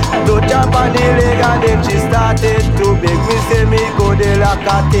 Don't jump on the leg and then she started to beg me. Say me go there like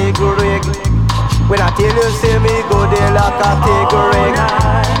a take rig. When I tell you say me go there like a take rig.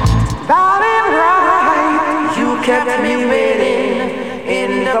 That ain't right. You kept me waiting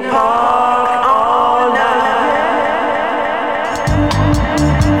in the park all night.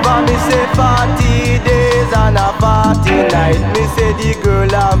 But me say 40 days and a 40 night. Me say the girl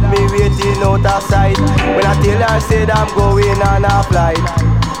have me waiting out of sight. When I tell her say I'm going on a flight.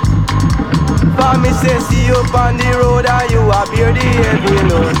 But me say see you on the road and you a bear the heavy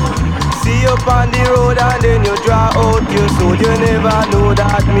load. See you on the road and then you draw out your sword. You never know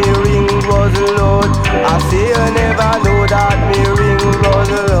that me ring was load. I say you never know that me ring was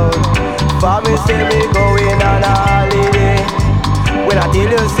load. For me say me going on a holiday. When I tell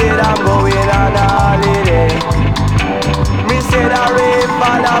you say I'm going on a holiday. Me say that rain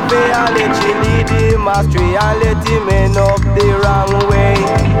fall away and let you lead him astray and let him end up the wrong way.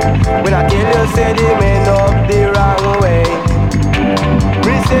 When I tell you say him end up the wrong way.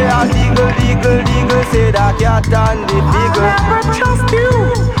 Me say a legal, say that cat and the figure. I'll never trust you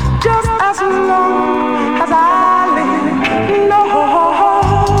just as long as I live. No.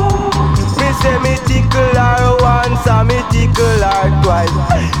 Me say me tickle her once and me tickle her twice.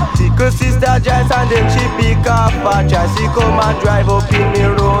 Tickle sister Joyce and then she pick up a choice. She come and drive up in me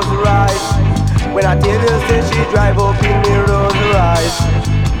Rolls Royce. When I tell you say she drive up in me Rolls Royce.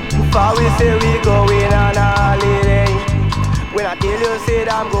 For we say we going on a holiday. When I tell you say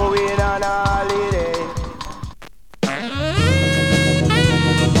I'm going on a holiday.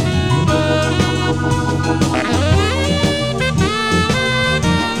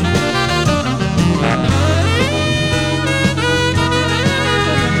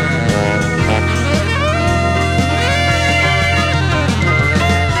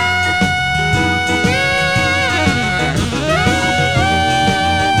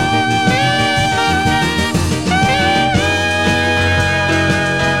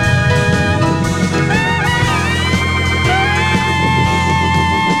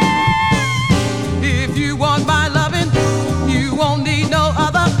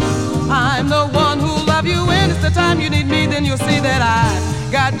 Time you need me, then you'll see that I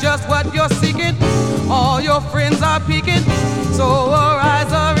got just what you're seeking. All your friends are peeking, so our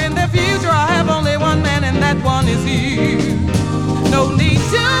eyes are in the future. I have only one man, and that one is you. No need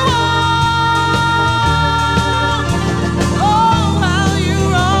to walk. Oh, how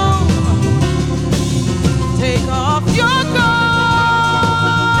you wrong. Take off your coat.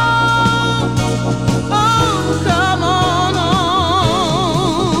 Oh, come on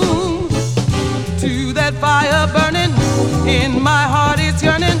to that fire burning in my heart is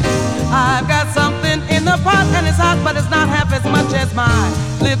yearning. I've got something in the pot and it's hot, but it's not half as much as my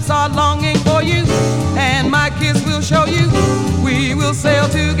lips are longing for you, and my kiss will show you. We will sail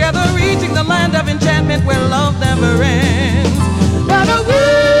together, reaching the land of enchantment where love never ends.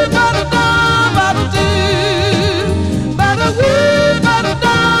 Ba-da-woo, ba-da-da, ba-da-doo, ba-da-woo,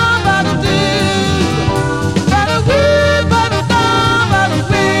 ba-da-da, ba-da-doo, ba-da-woo, ba-da-da,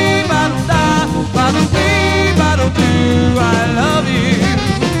 ba-da-wee, ba-da-da, ba-da-wee, ba-da-doo. I love you.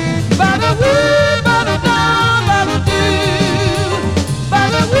 Ba-da-woo, ba-da-da, ba-da-doo,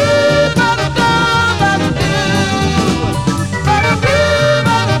 ba-da-woo, ba-da-da, ba-da-doo, ba-da-woo,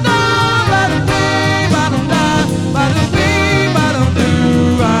 ba-da-da, ba-da-wee, ba-da-da, ba-da-wee.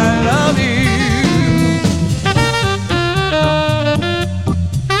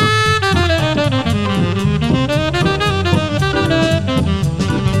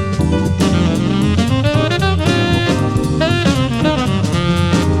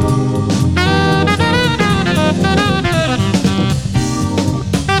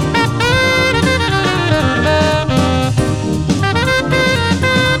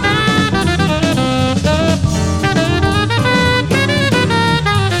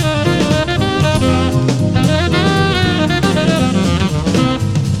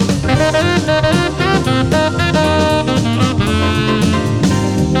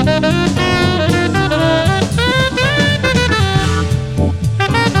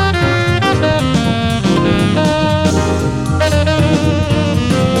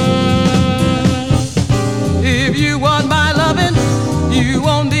 If you want my loving, you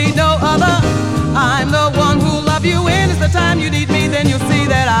won't need no other. I'm the one who'll love you. When it's the time you need me, then you'll see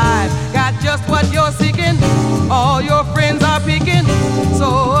that I've got just what you're seeking. All your friends are peeking, so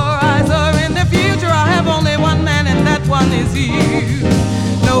our eyes are in the future. I have only one man, and that one is you.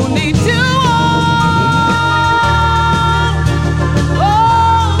 No need to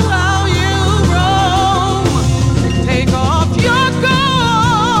how you roam. Take off your coat.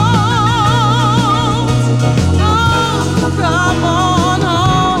 Come on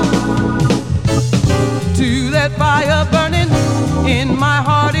home to that fire burning in my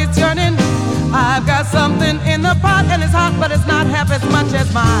heart. It's yearning. I've got something in the pot and it's hot, but it's not half as much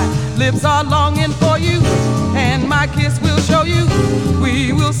as my lips are longing for you, and my kiss will show you.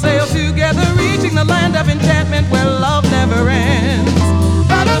 We will sail together, reaching the land of enchantment where love never ends.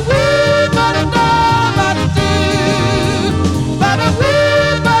 Ba-da-wee, ba-da-da, ba-da-doo.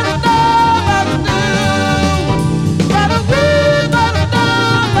 Ba-da-wee, ba-da-da, ba-da-doo. Ba-da-wee, ba-da-da,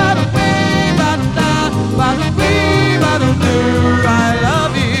 ba-da-wee, ba-da-da, ba-da-wee, ba-da-doo. I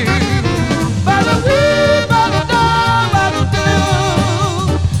love you. Ba-da-wee, ba-da-da, ba-da-doo.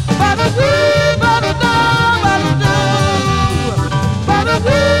 Ba-da-wee, ba-da-da, ba-da-doo.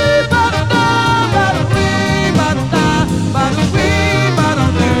 Ba-da-wee, ba-da-da, ba-da-wee, ba-da-da, ba-da-wee,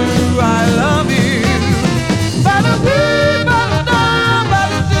 ba-da-doo. I love you. Ba-da-wee, ba-da-da,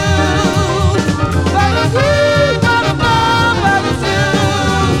 ba-da-doo. Ba-da-wee, ba-da-da, ba-da-doo.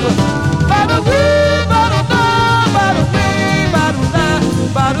 Ba-da-wee, ba-da-da, ba-da-wee, ba-da-da,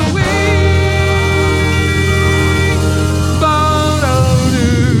 ba-da-wee.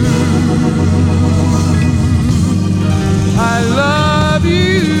 I love you.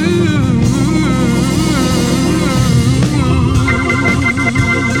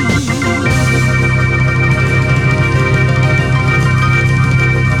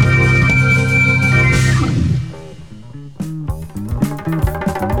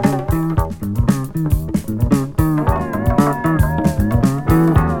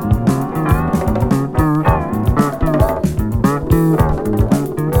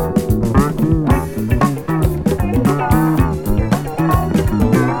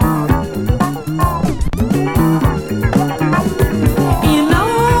 In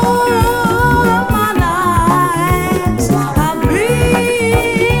all my life, I've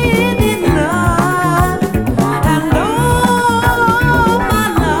been in love, and all my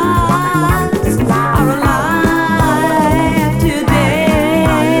lives are alive today.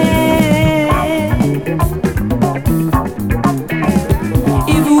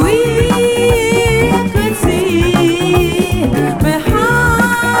 If we could see behind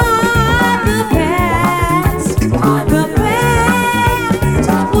the past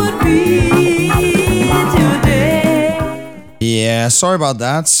would be today. Yeah, sorry about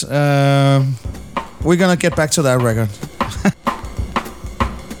that. We're gonna get back to that record.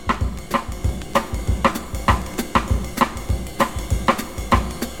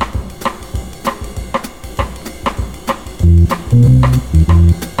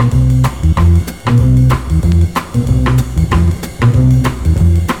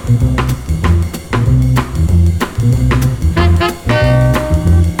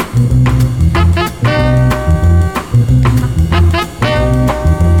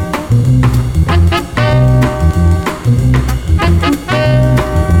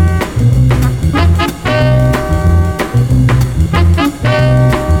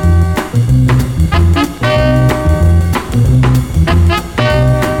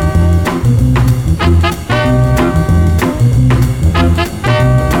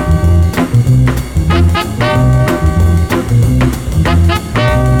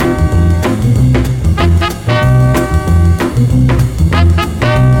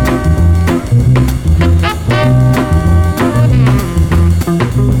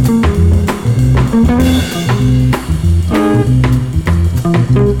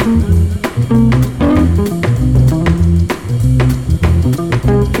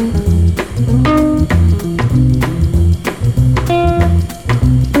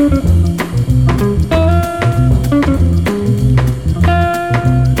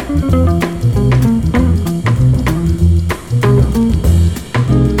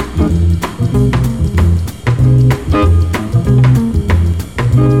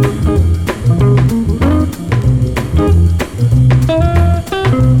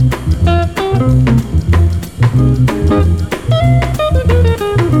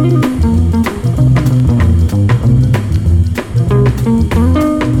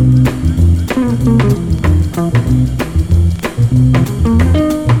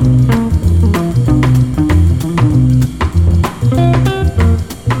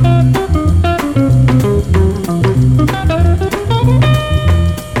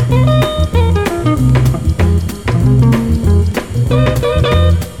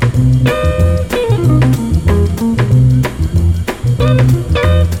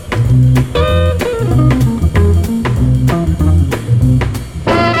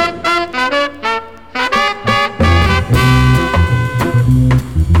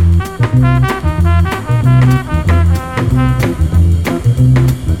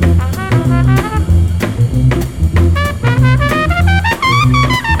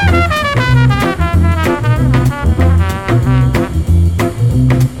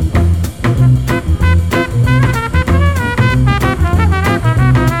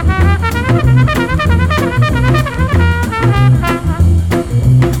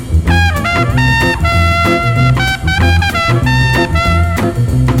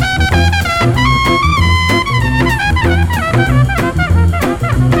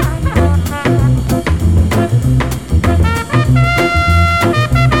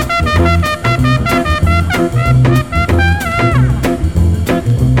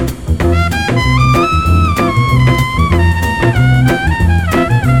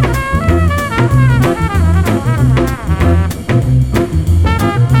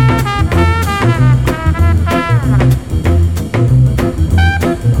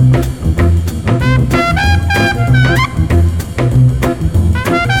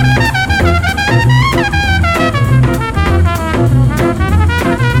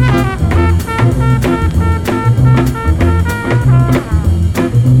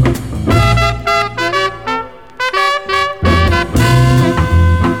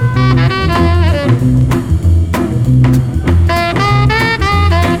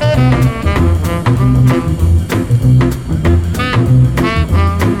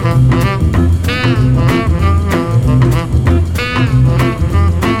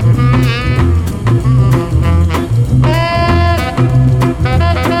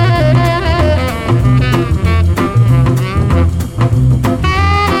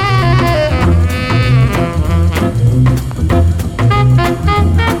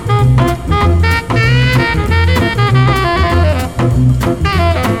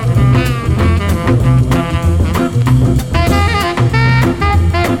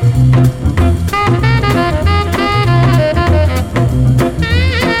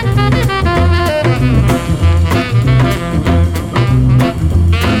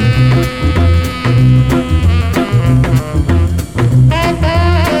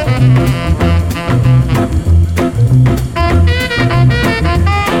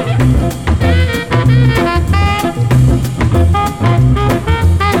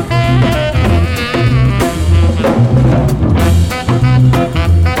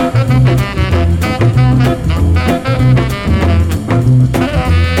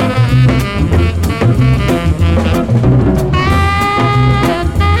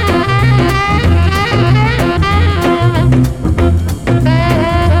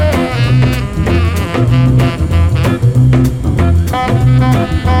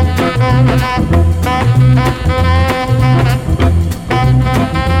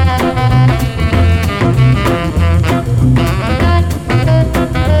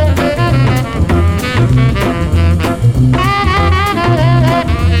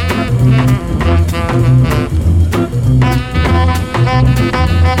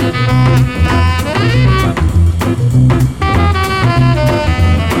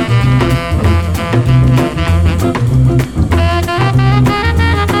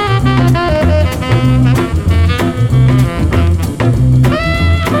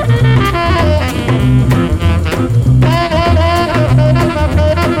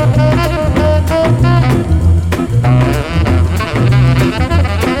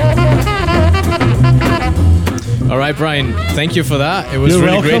 Brian, thank you for that. It was You're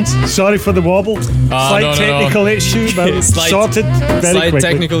really welcome. great. Sorry for the wobble. Slight technical issue, but sorted very slight quickly.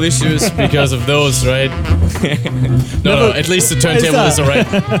 technical issues because of those, right? no, at least the turntable is alright.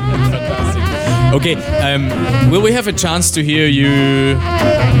 Fantastic. Okay, will we have a chance to hear you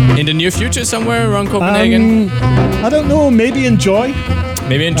in the near future somewhere around Copenhagen? I don't know. Maybe enjoy.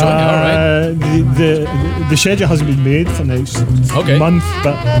 Maybe enjoy. All right. The schedule hasn't been made for next Okay. month,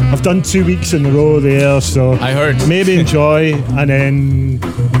 but I've done 2 weeks in a row there, so I heard. maybe enjoy, and then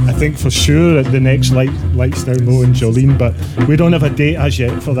I think for sure at the next Lights Down Low in Jolene, but we don't have a date as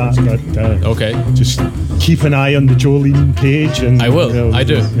yet for that. But Okay. just keep an eye on the Jolene page, and I will. I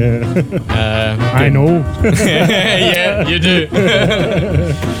do. Yeah. I know. Yeah, you do.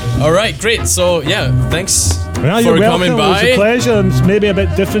 All right, great. So yeah, thanks Well, for you're welcome. coming It was a by. pleasure, and it's maybe a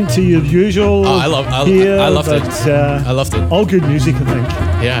bit different to your usual. Oh, I loved it. but, I loved it. All good music, I think.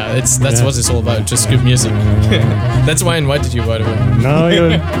 Yeah, that's what it's all about. Just good music. That's why I invited you, by the way. No,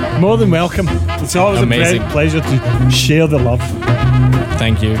 you're more than welcome. It's always Amazing. a great pleasure to share the love.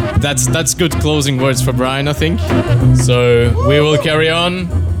 Thank you. That's good closing words for Brian, I think. So we will carry on.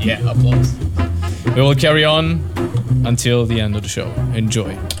 Yeah, applause. We will carry on until the end of the show.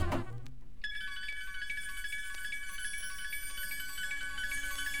 Enjoy.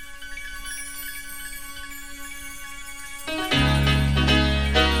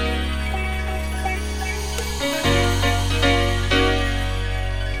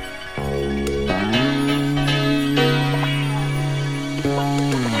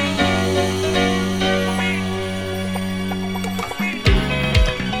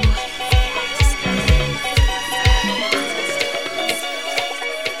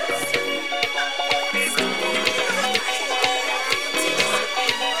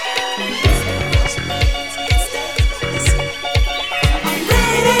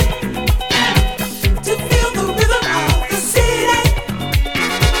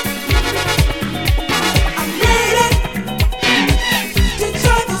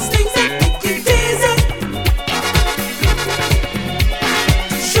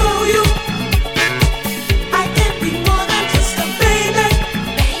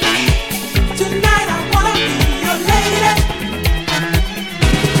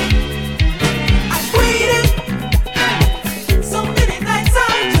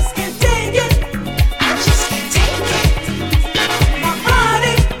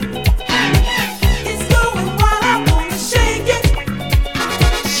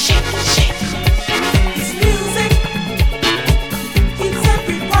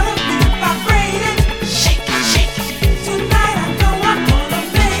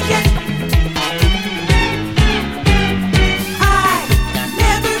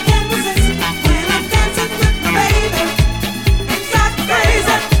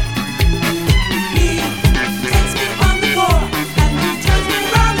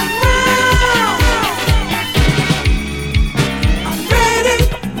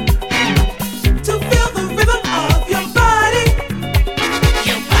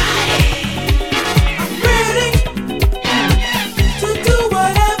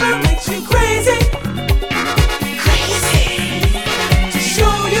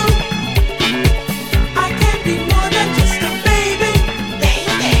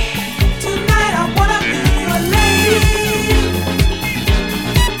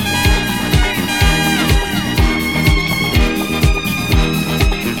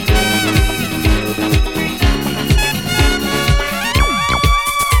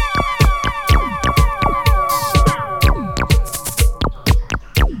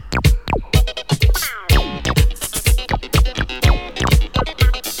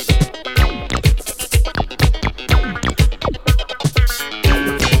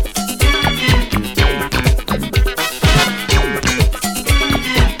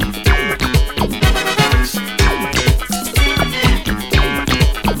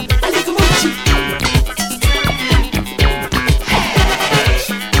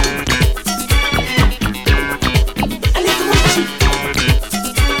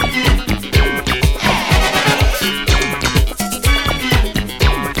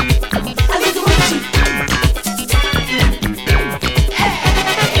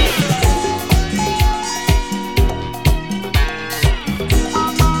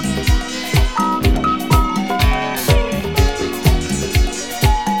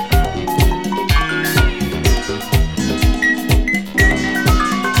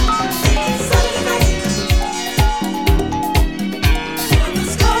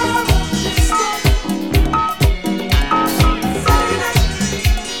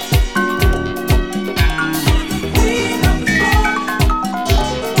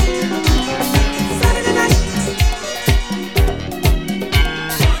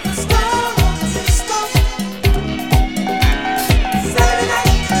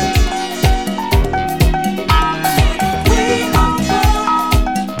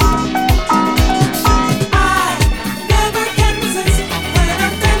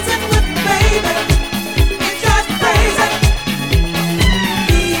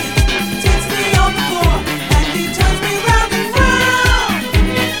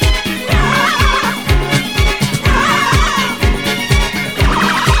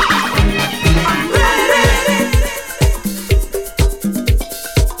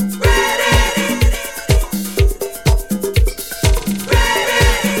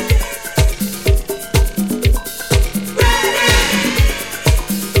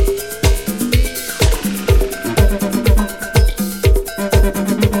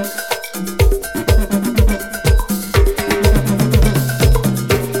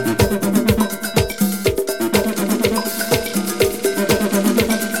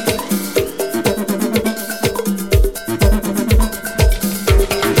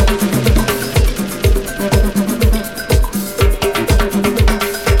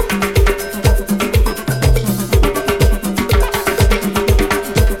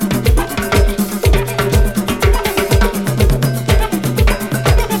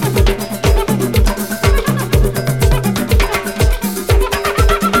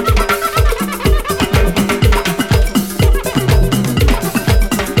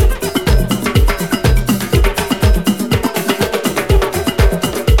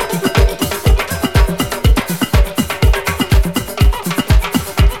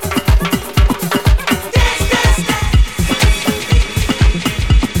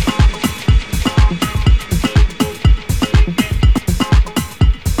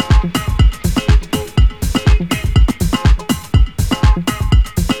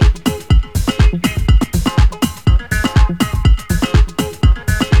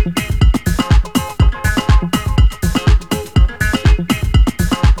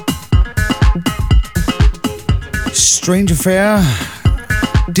 Strange Affair,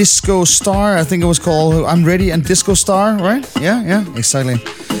 Disco Star, I think it was called I'm Ready and Disco Star, right? Yeah, exactly.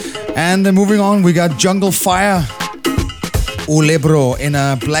 And then moving on, we got Jungle Fire, Ulebro in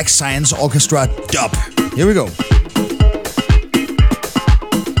a Black Science Orchestra dub. Here we go.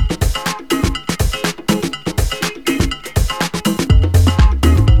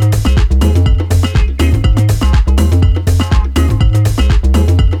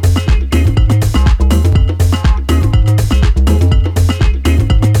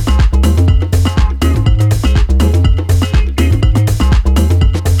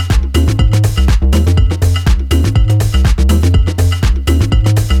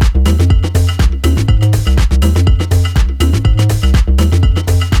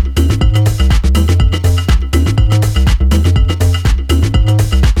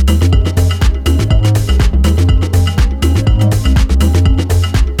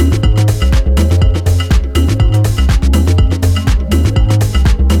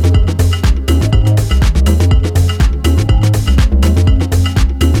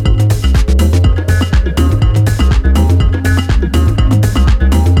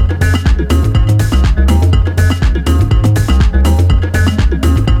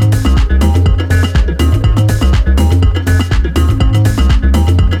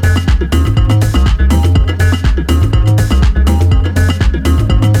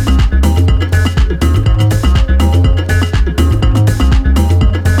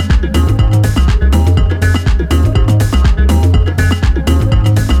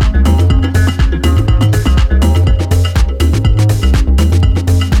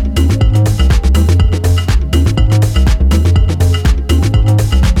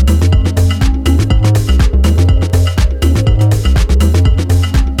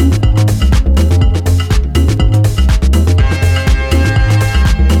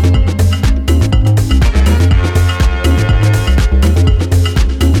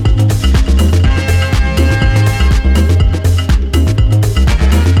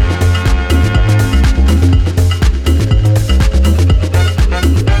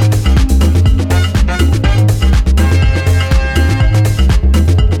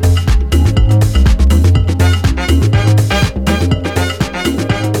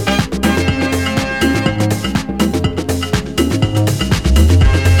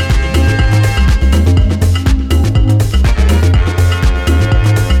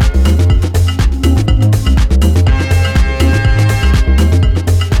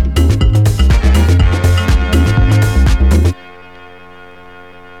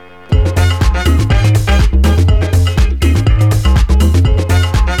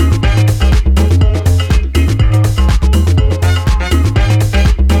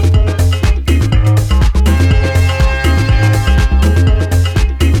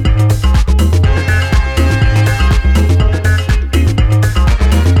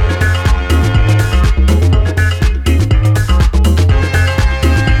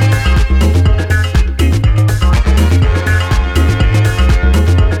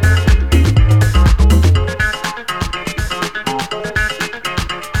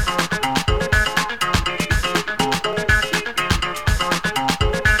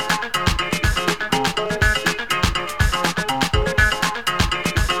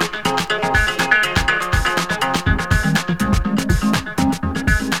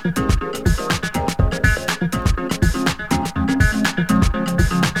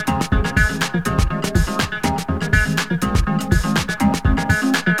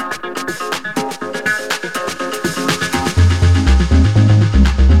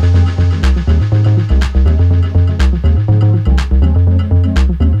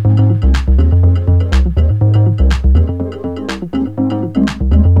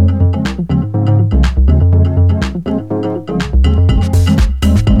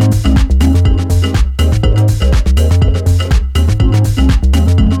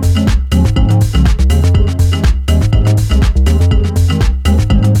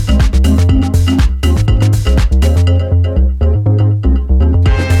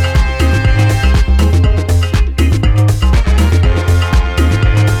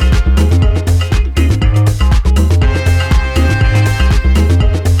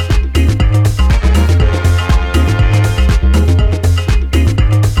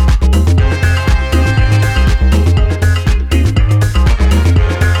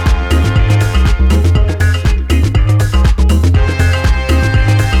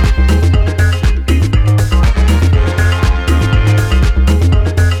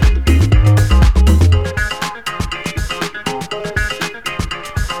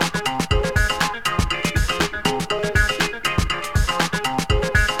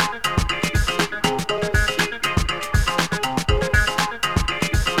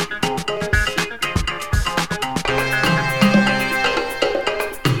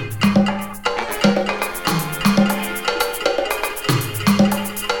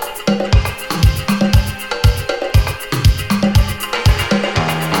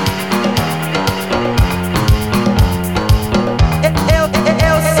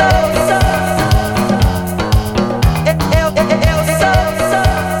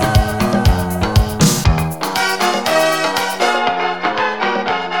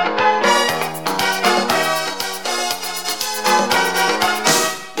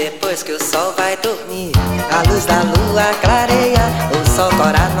 Depois que o sol vai dormir, a luz da lua clareia, o sol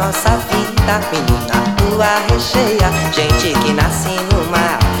cora nossa vida, menina, lua recheia. Gente que nasce no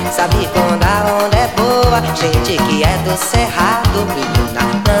mar, sabe quando a onda é boa. Gente que é do cerrado, menina,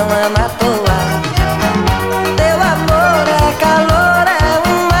 não ama à toa. Teu amor é calor, é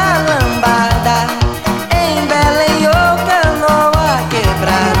uma lambada, em Belém ou Canoa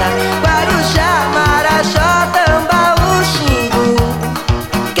Quebrada, Guarujá, Marajó, Tambaú, Xingu.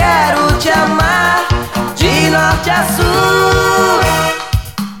 Quero te amar de norte a sul.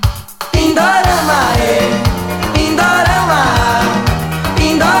 Pindorama, Pindorama,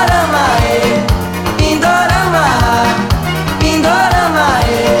 Pindorama, Pindorama, Pindorama,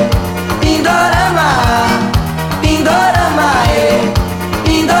 Pindorama, Pindorama,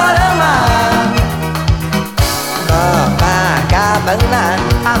 Pindorama. Copacabana,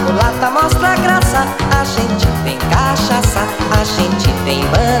 a mulata mostra graça. A gente tem cachaça, a gente tem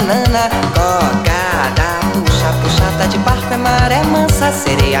banana. Cocada, puxa, puxada de barco é maré mansa.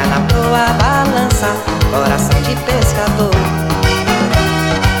 Sereia na proa balança, coração de pescador.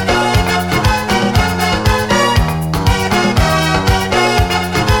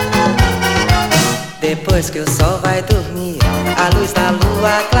 Depois que o sol vai dormir, a luz da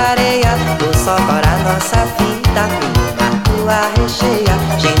lua clareia, o sol cora nossa vida, a lua recheia.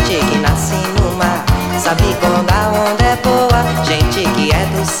 Gente que nasce no mar, sabe quando a onda é boa. Gente que é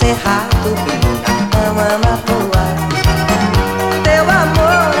do cerrado, não ama à toa. Teu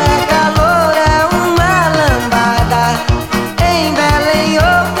amor é calor, é uma lambada, em Belém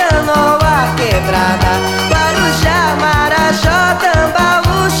ou Canoa Quebrada, Guarujá, Marajó,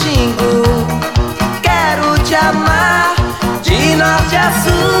 Tambaú, Xingu. Quero te amar de norte a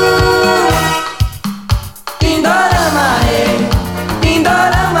sul. Pindorama,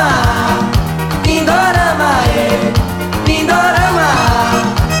 Pindorama, Pindorama, Pindorama,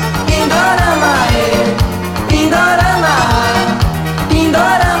 Pindorama, Pindorama,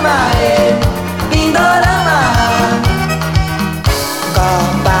 Pindorama, Pindorama.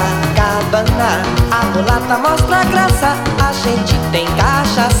 Copacabana, a mulata mostra graça. A gente tem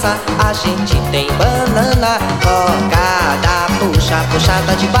cachaça, a gente tem banana. Cocada, puxa,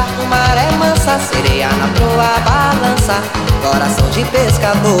 puxada de barco, maré mansa. Sereia na proa balança, coração de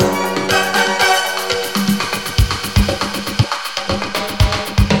pescador.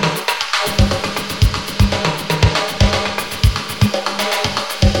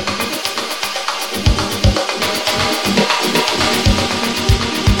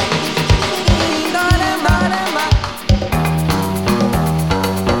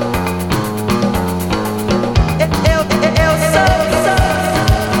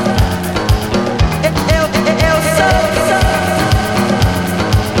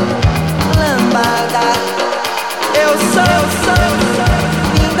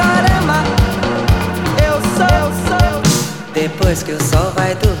 Depois que o sol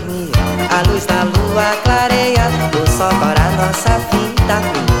vai dormir, a luz da lua clareia, o sol cora nossa vida,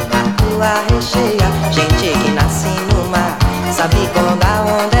 a lua recheia. Gente que nasce no mar, sabe quando a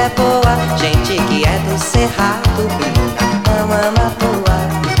onda é boa. Gente que é do cerrado, não ama à toa.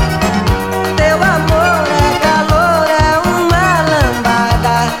 Teu amor é calor, é uma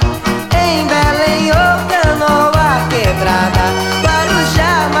lambada, em Belém ou Canoa Quebrada,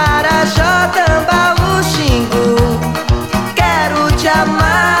 Guarujá, Marajó, Tambaú, Xingu. Quero te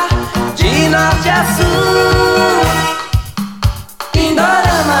amar de norte a sul.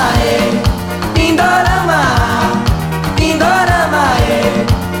 Pindorama, Pindorama, Pindorama,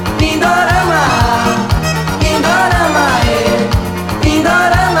 Pindorama, Pindorama,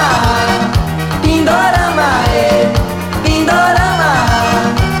 Pindorama, Pindorama, Pindorama.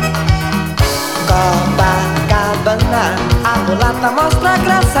 Copacabana, a mulata mostra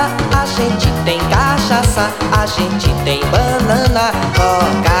graça. A gente tem cachaça, a gente tem banana.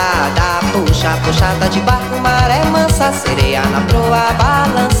 Cocada, puxa, puxada de barco, maré mansa. Sereia na proa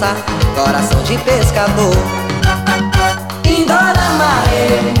balança, coração de pescador. Pindorama,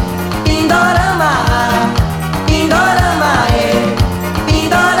 Pindorama, Pindorama,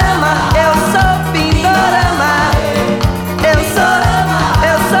 Pindorama. Eu sou Pindorama, eu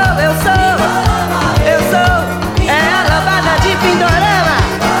sou. É a lambada de Pindorama.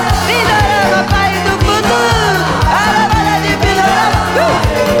 Pindorama, pai do futuro. A lambada de Pindorama.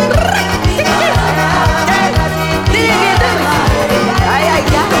 Ai, ai,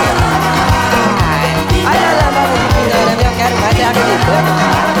 ai. Olha a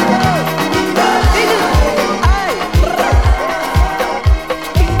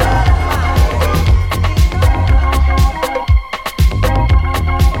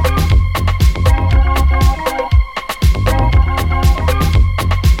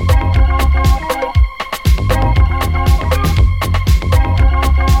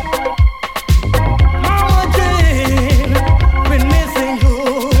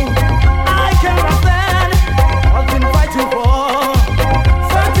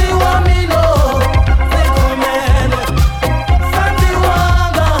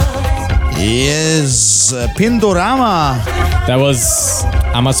Pindorama. That was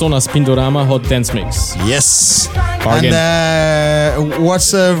Amazonas Pindorama Hot Dance Mix. Yes. Bargain. And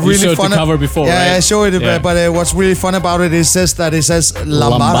what's really showed fun... the cover before, yeah, right? I showed it, Yeah. but what's really fun about it is it says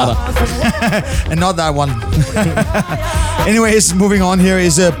Lambada. And not that one. Anyways, moving on here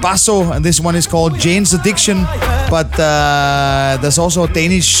is Basso, and this one is called Jane's Addiction. But there's also a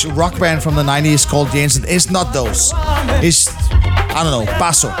Danish rock band from the 90s called Jane's Addiction. It's not those. It's, I don't know,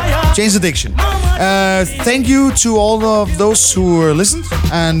 Basso. Jane's Addiction. Thank you to all of those who listened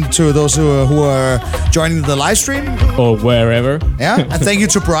and to those who are joining the live stream. Or wherever. Yeah, and thank you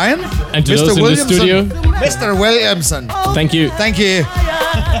to Brian. And to those in the studio. Mr. Williamson. Thank you. Thank you.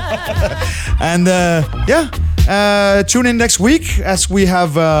 And tune in next week as we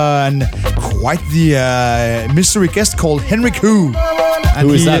have quite the mystery guest called Henrik Hu. And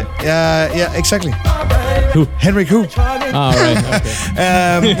Who is that? Yeah, exactly. Who? Henrik Hu. Ah, right.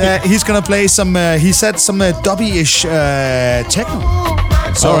 Okay. He's gonna play some. He said some dubby-ish techno.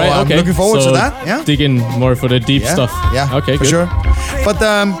 So All right, I'm okay. looking forward So to that. Yeah. dig in more for the deep stuff. Yeah. Okay, for good. sure. But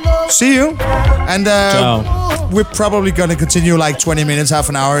see you. And Ciao. we're probably gonna continue like 20 minutes, half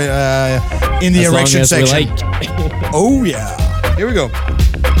an hour in the As long erection as we section. like. Oh yeah. Here we go.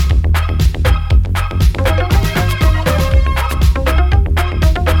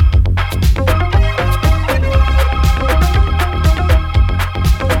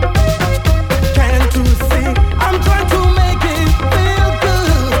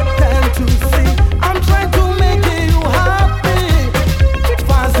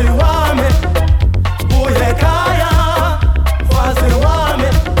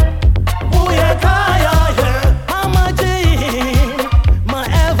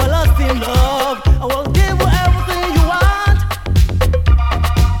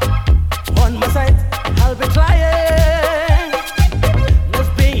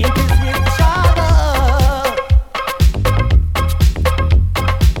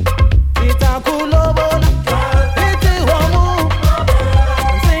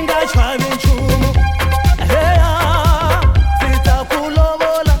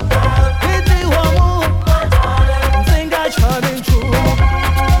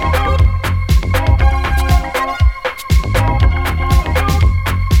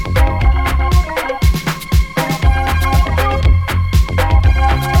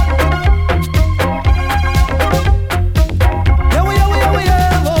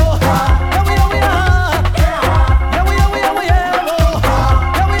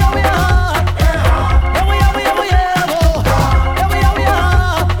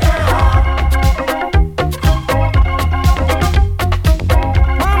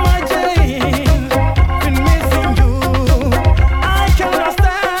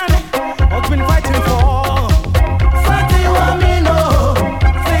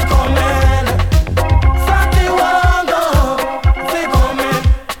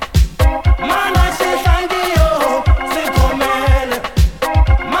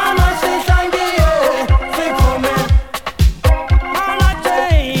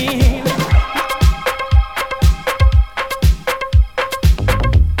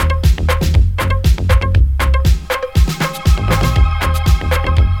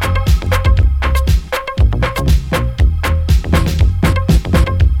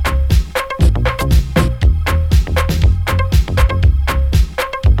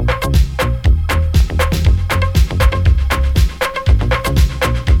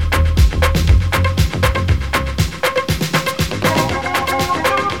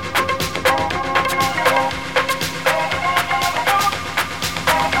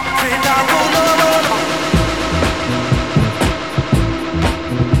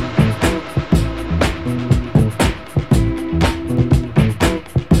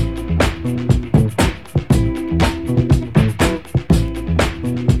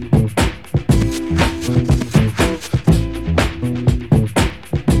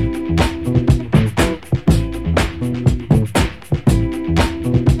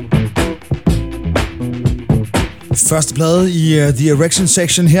 Første plade i The Erection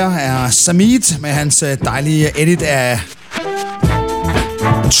Section her er Samid med hans dejlige edit af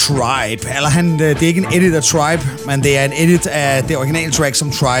Tribe. Eller det er ikke en edit af Tribe, men det er en edit af det originale track,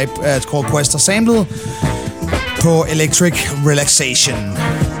 som Tribe Called Quest har samlet på Electric Relaxation.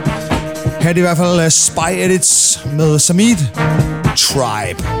 Her er det i hvert fald Spy Edits med Samid,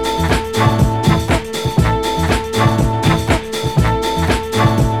 Tribe.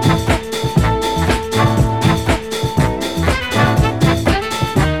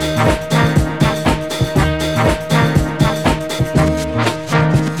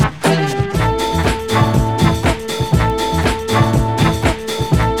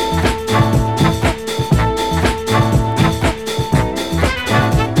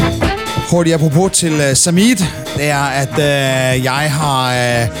 hurtigt apropos til Samid, det er, at jeg har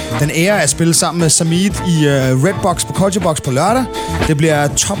den ære at spille sammen med Samid i Redbox på Culture Box på lørdag. Det bliver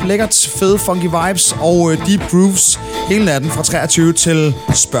top lækkert, fede funky vibes og deep grooves hele natten fra 23 til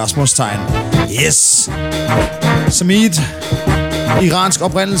spørgsmålstegn. Yes! Samid, iransk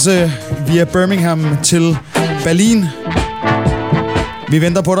oprindelse via Birmingham til Berlin. Vi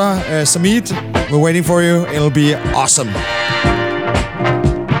venter på dig, Samid. We're waiting for you. It'll be awesome.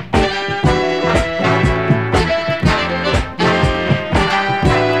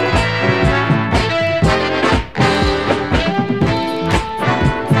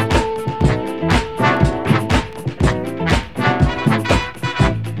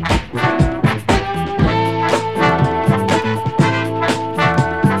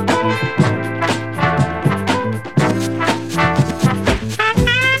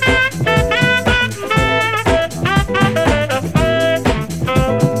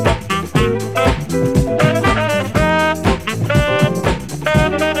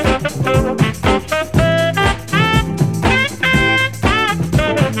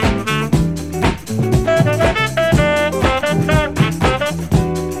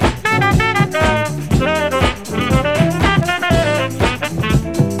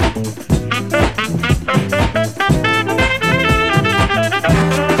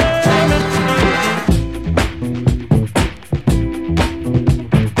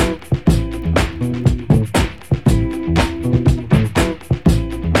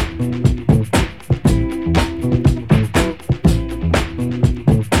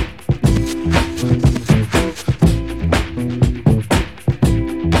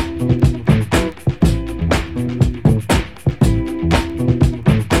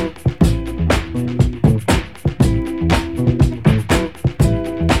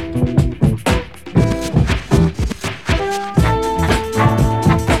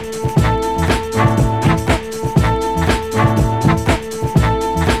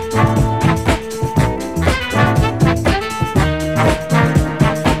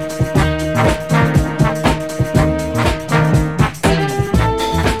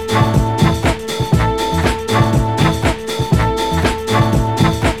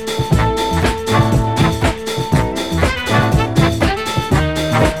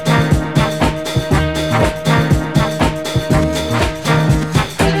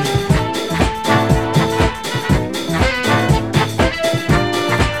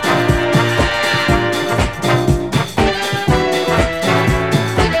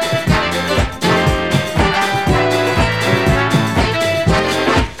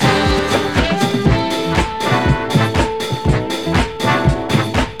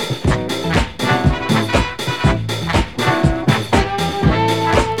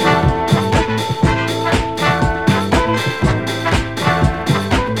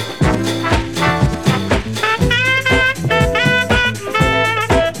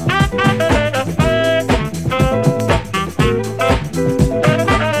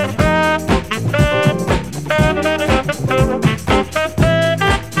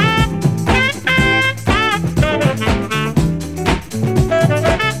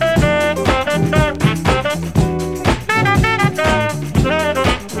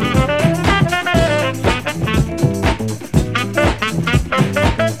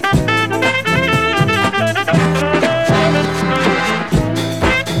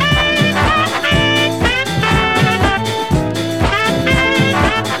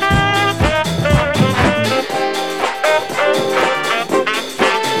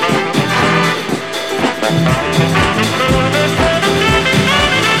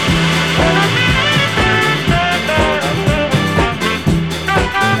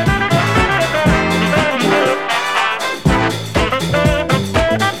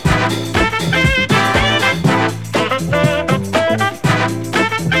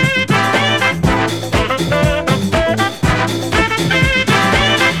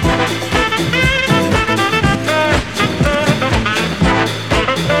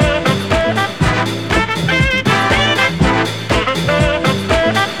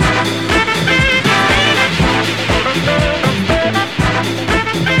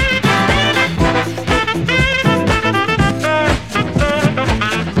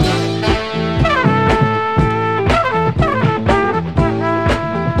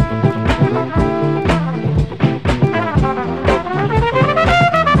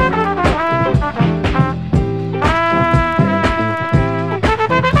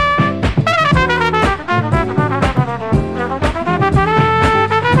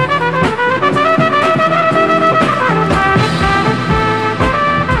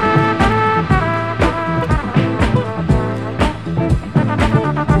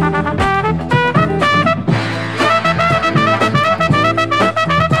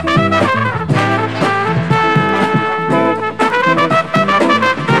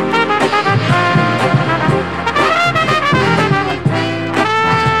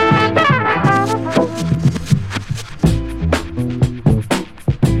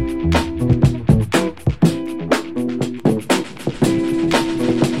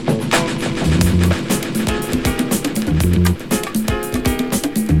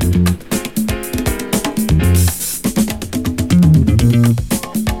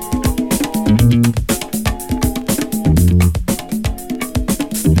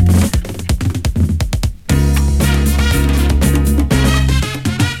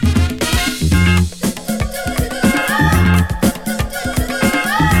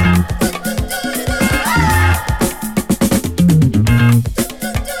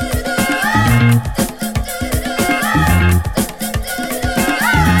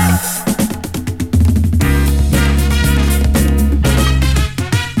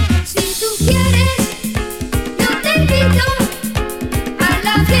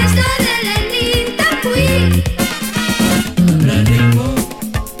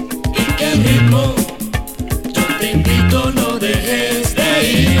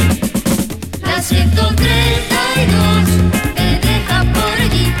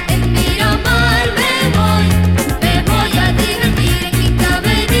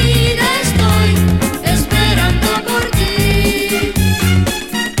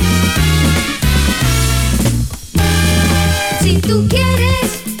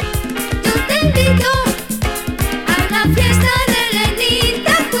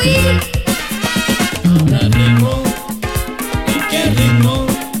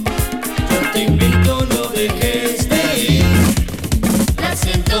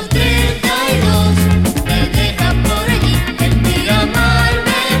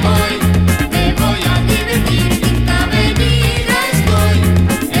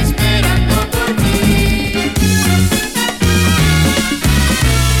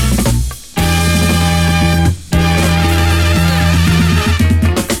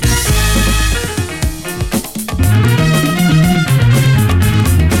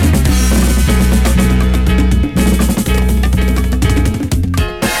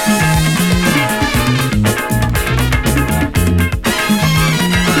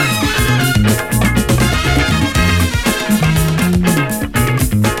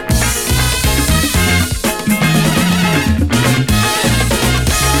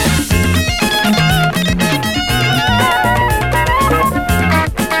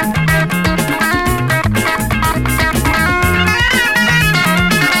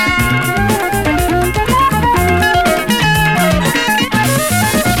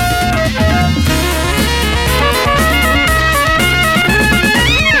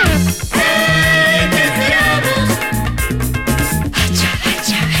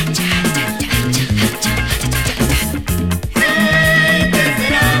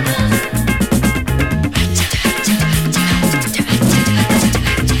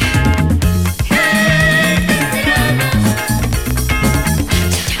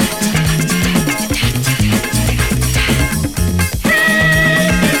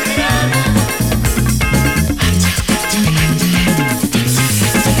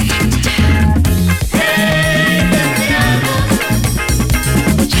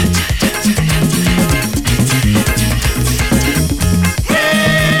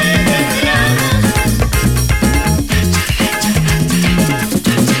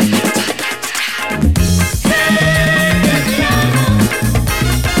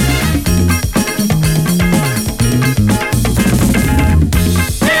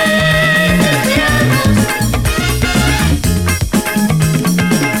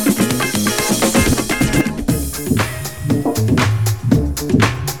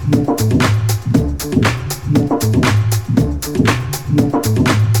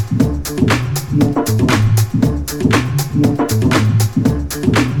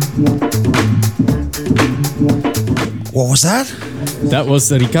 What was that? That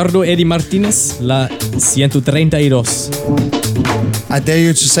was Ricardo Eddie Martinez, La 132. I dare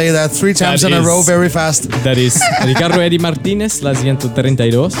you to say that 3 times in a row very fast. That is Ricardo Eddie Martinez, La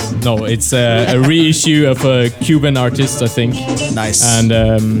 132. No, it's a reissue of a Cuban artist, I think. Nice. And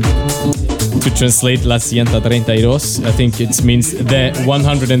to translate La 132, I think it means the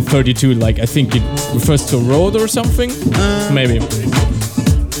 132, like I think it refers to a road or something. Maybe.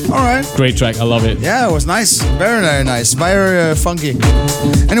 All right. Great track, I love it. Yeah, it was nice. Very, very nice. Very funky.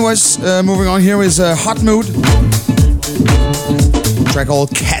 Anyways, moving on, here is Hot Mood. Track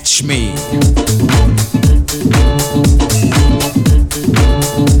called Catch Me.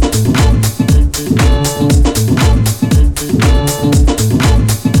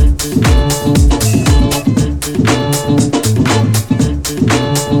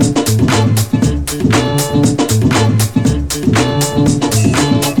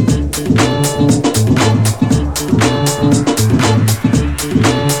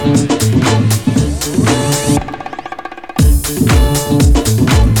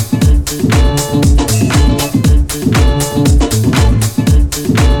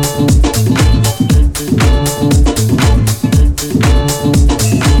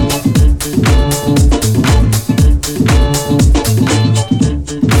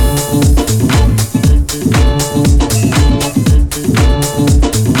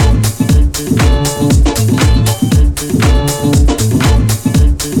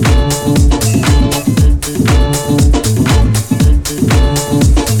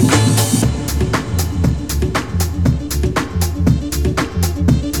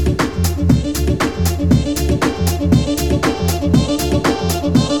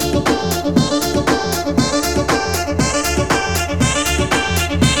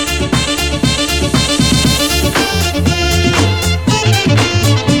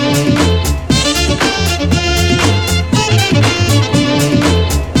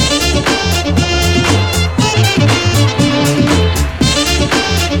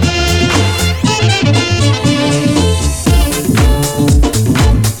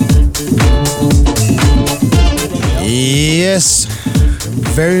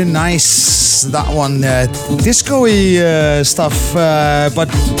 Very nice. That one. Disco-y stuff, but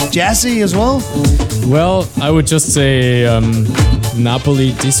jazzy as well. Well, I would just say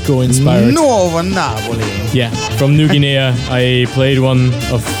Napoli disco inspired. Nuova Napoli. Yeah, from New Guinea. I played one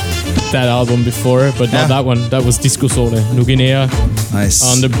of that album before, but not that one. That was Disco Sole, New Guinea. Nice.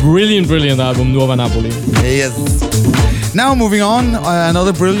 On the brilliant album Nuova Napoli. Yes. Now moving on,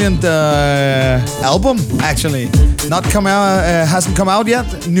 another brilliant album actually. Not come out, hasn't come out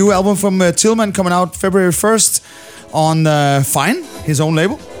yet. New album from Tillman coming out February 1st on Fine, his own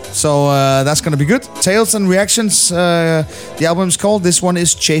label. So that's gonna be good. Tales and Reactions, the album's called. This one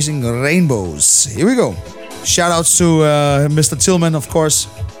is Chasing Rainbows. Here we go. Shout outs to Mr. Tillman, of course.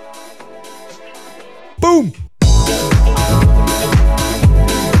 Boom!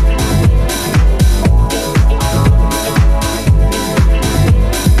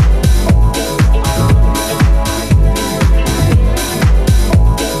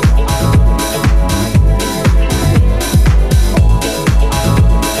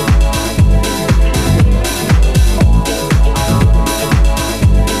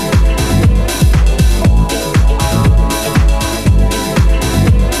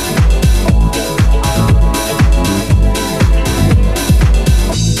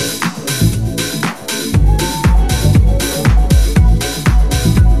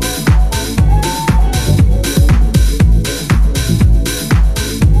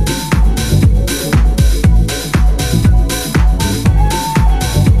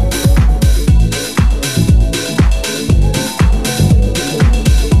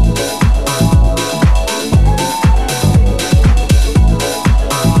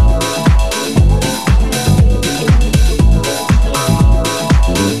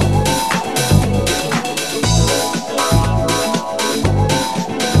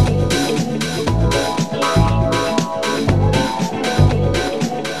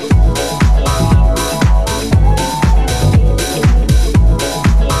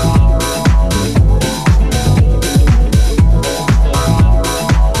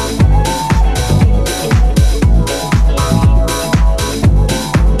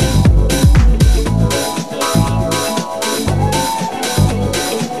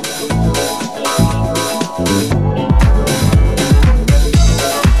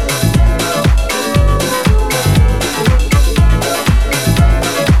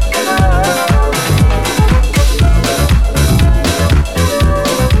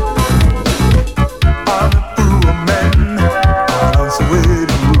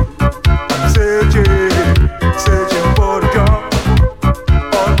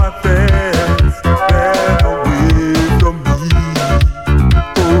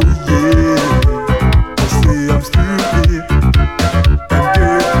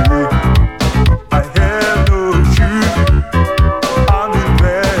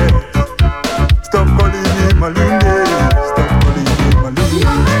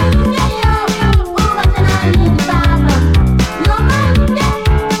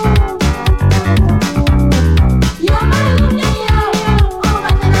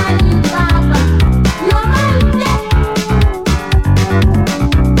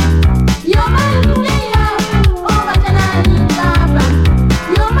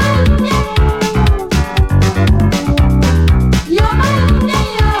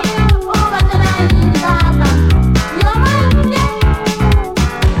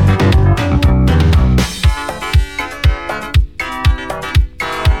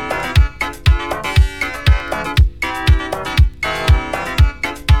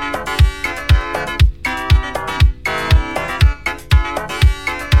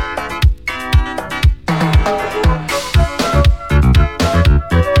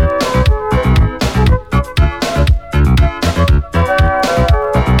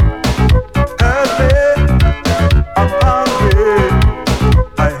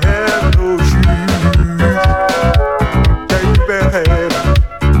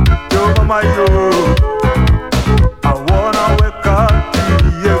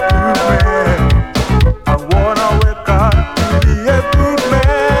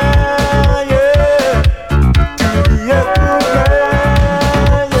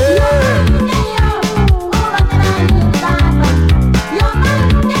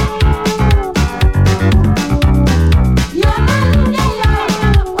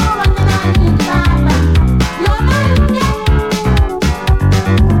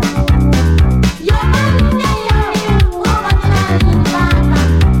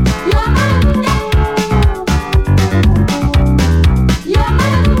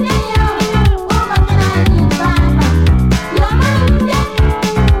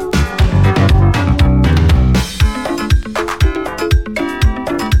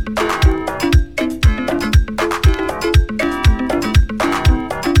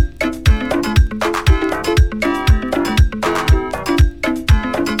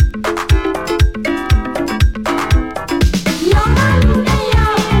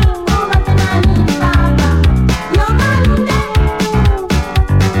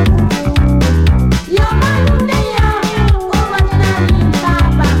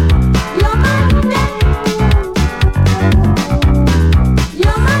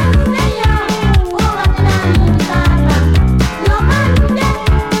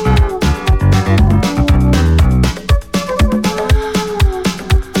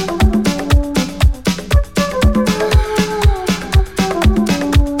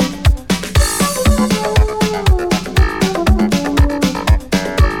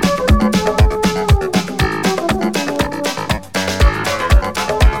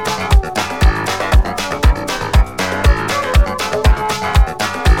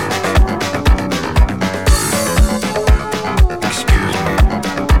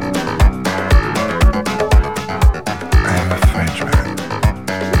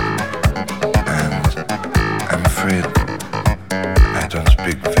 don't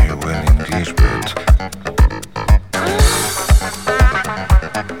speak very well English, but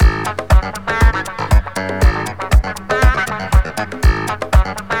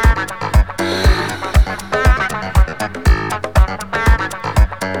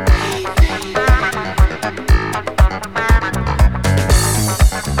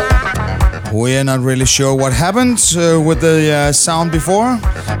We're not really sure what happened with the sound before,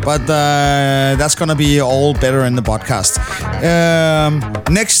 but that's gonna be all better in the podcast.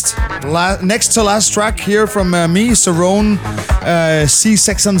 Next to last track here from me, Cerrone,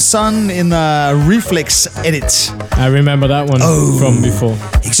 C6 and Son in a Reflex edit. I remember that one from before.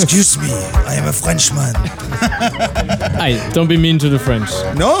 Excuse me, I am a Frenchman. Hey, don't be mean to the French.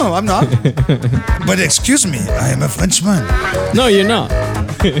 No, I'm not. But excuse me, I am a Frenchman. No, you're not.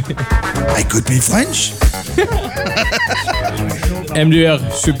 I could be French. MDR,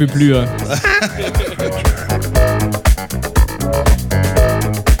 je peux plus.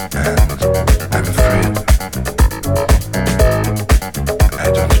 I'm afraid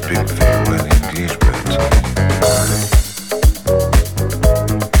I don't speak very well English, but I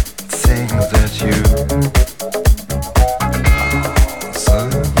think that you are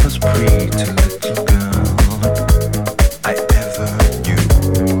the most pretty little girl I ever knew.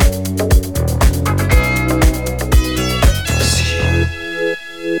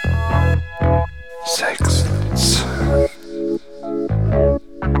 Sex.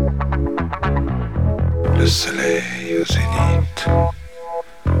 Le soleil au zénith.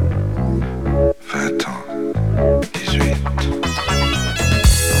 20 ans. 18.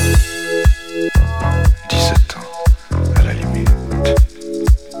 17 ans à la limite.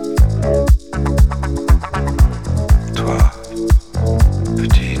 Toi,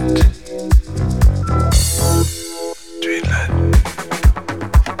 petite. Tu es la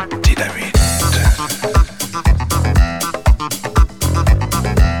dynamite.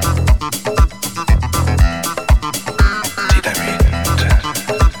 Dynamite.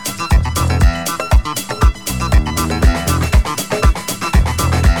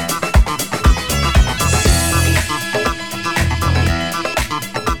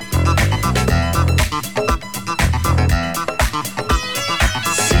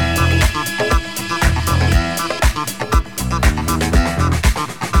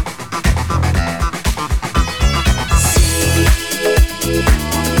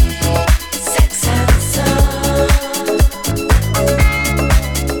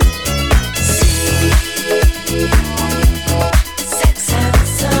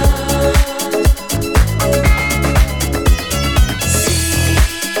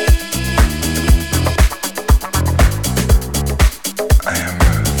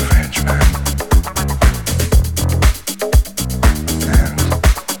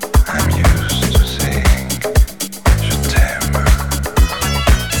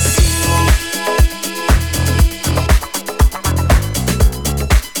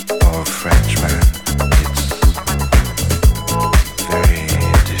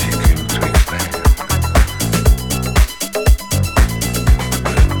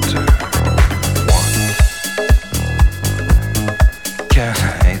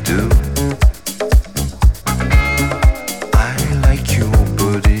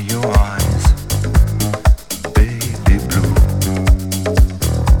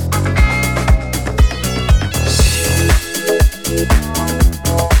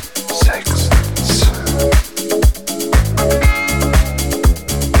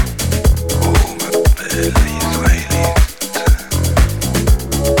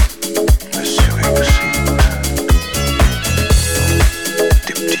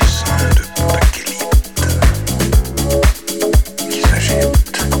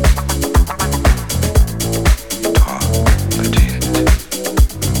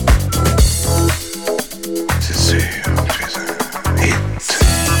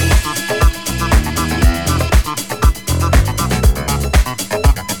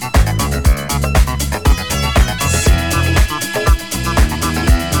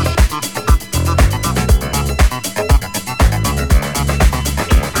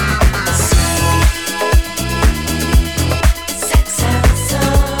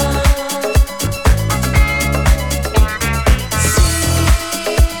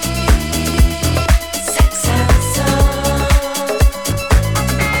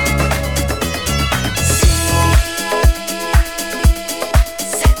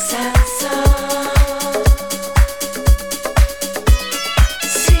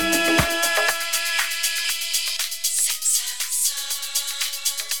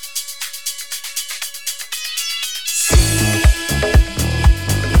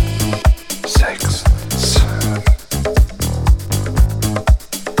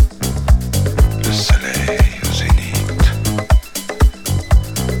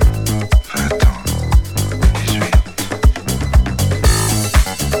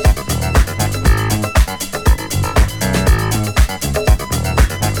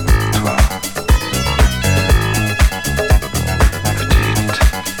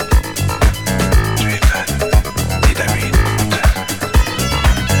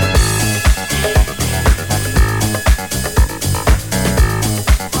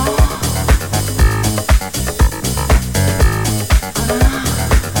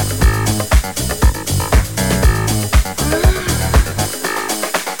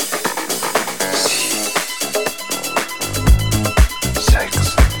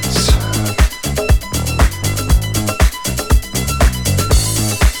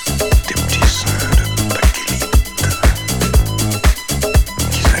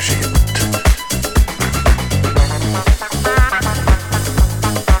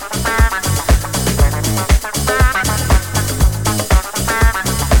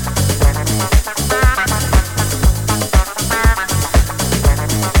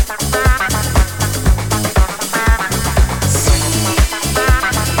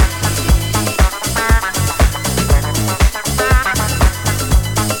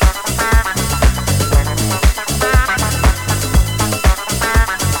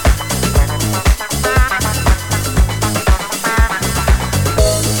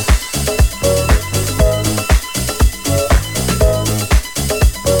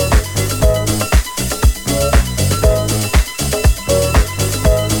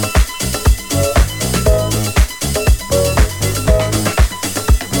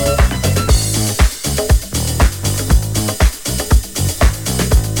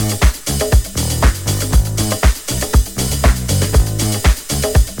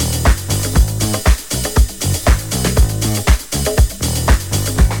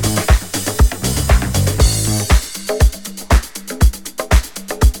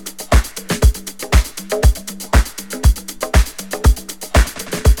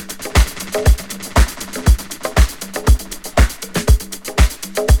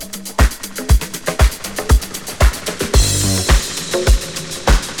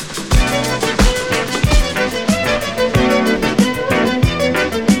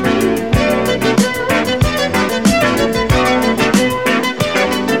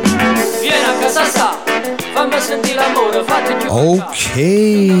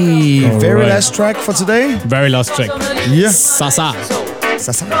 Okay, very last track for today. Very last track. Yeah. Sasa.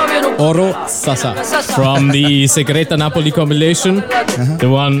 Sasa. Oro Sasa. From the Segreta Napoli compilation. The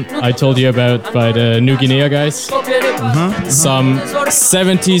one I told you about by the New Guinea guys. Some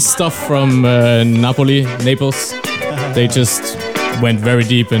 70s stuff from Naples. They just went very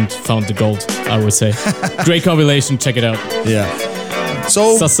deep and found the gold, I would say. Great compilation, check it out. Yeah.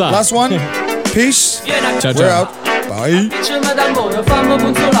 So, Sasa. last one. Peace. Ciao, We're ciao. out. Bye. Dal mondo fammi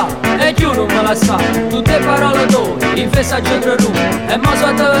punzolare e più non me la sa. Tutte parole d'ore in festa centro ru e mo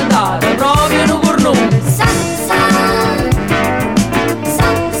so diventato proprio un cornuto.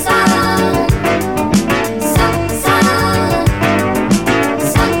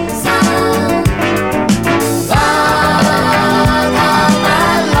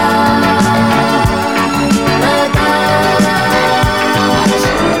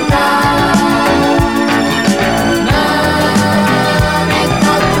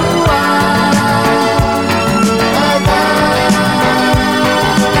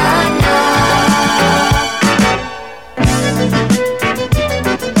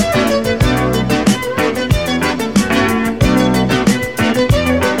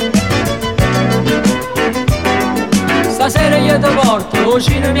 Stasera io ti porto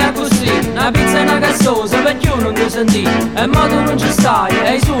cucina mia così, una pizza e una gassosa perché io non ti sentì. E mo tu non ci stai,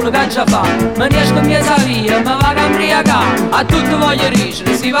 e solo che già fa. Me ne esco in piazza via, mi va a cambriacare. A tutti voglio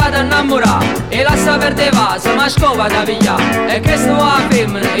ricere, si va a innamorare. E lascia perdere vaso, ma scova da pigliare. E che sto a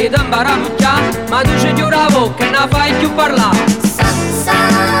femmina, e ti impara a mucchiare. Ma tu ci chiudi la bocca e non fai più parlare.